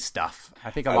rep-y stuff.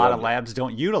 I think a lot of labs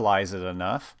don't utilize it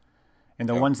enough. And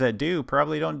the ones that do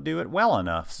probably don't do it well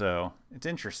enough. So it's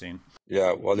interesting.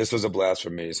 Yeah, well, this was a blast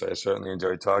for me. So I certainly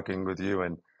enjoyed talking with you.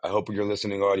 And I hope your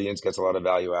listening audience gets a lot of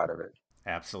value out of it.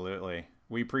 Absolutely.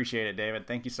 We appreciate it, David.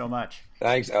 Thank you so much.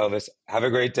 Thanks, Elvis. Have a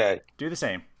great day. Do the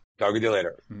same. Talk with you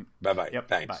later. Bye-bye. Yep.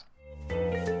 Thanks. Bye.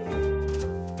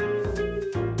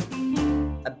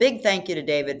 A big thank you to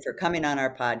David for coming on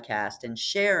our podcast and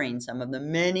sharing some of the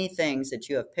many things that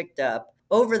you have picked up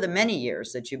over the many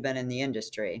years that you've been in the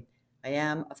industry. I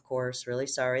am, of course, really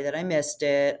sorry that I missed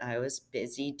it. I was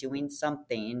busy doing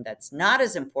something that's not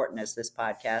as important as this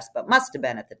podcast, but must have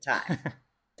been at the time.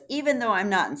 Even though I'm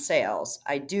not in sales,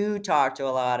 I do talk to a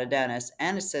lot of dentists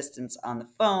and assistants on the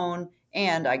phone,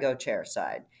 and I go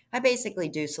chairside. I basically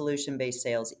do solution-based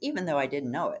sales, even though I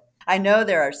didn't know it. I know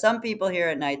there are some people here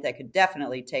at night that could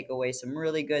definitely take away some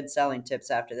really good selling tips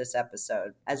after this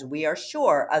episode, as we are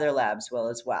sure other labs will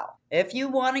as well. If you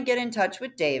want to get in touch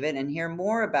with David and hear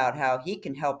more about how he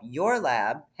can help your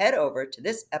lab, head over to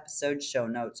this episode's show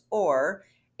notes or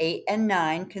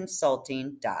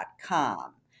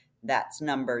 8and9consulting.com. That's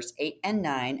numbers 8 and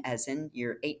 9, as in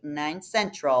your 8 and 9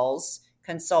 centrals,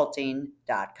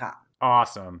 consulting.com.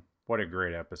 Awesome. What a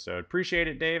great episode. Appreciate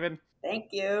it, David. Thank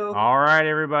you. All right,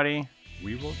 everybody.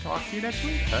 We will talk to you next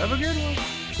week. Have a good one.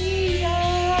 See ya.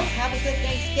 Have a good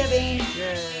Thanksgiving.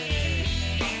 Yay.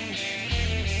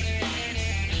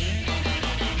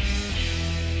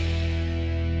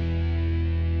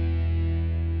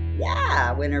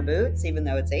 Yeah, winter boots. Even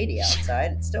though it's 80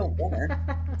 outside, it's still winter.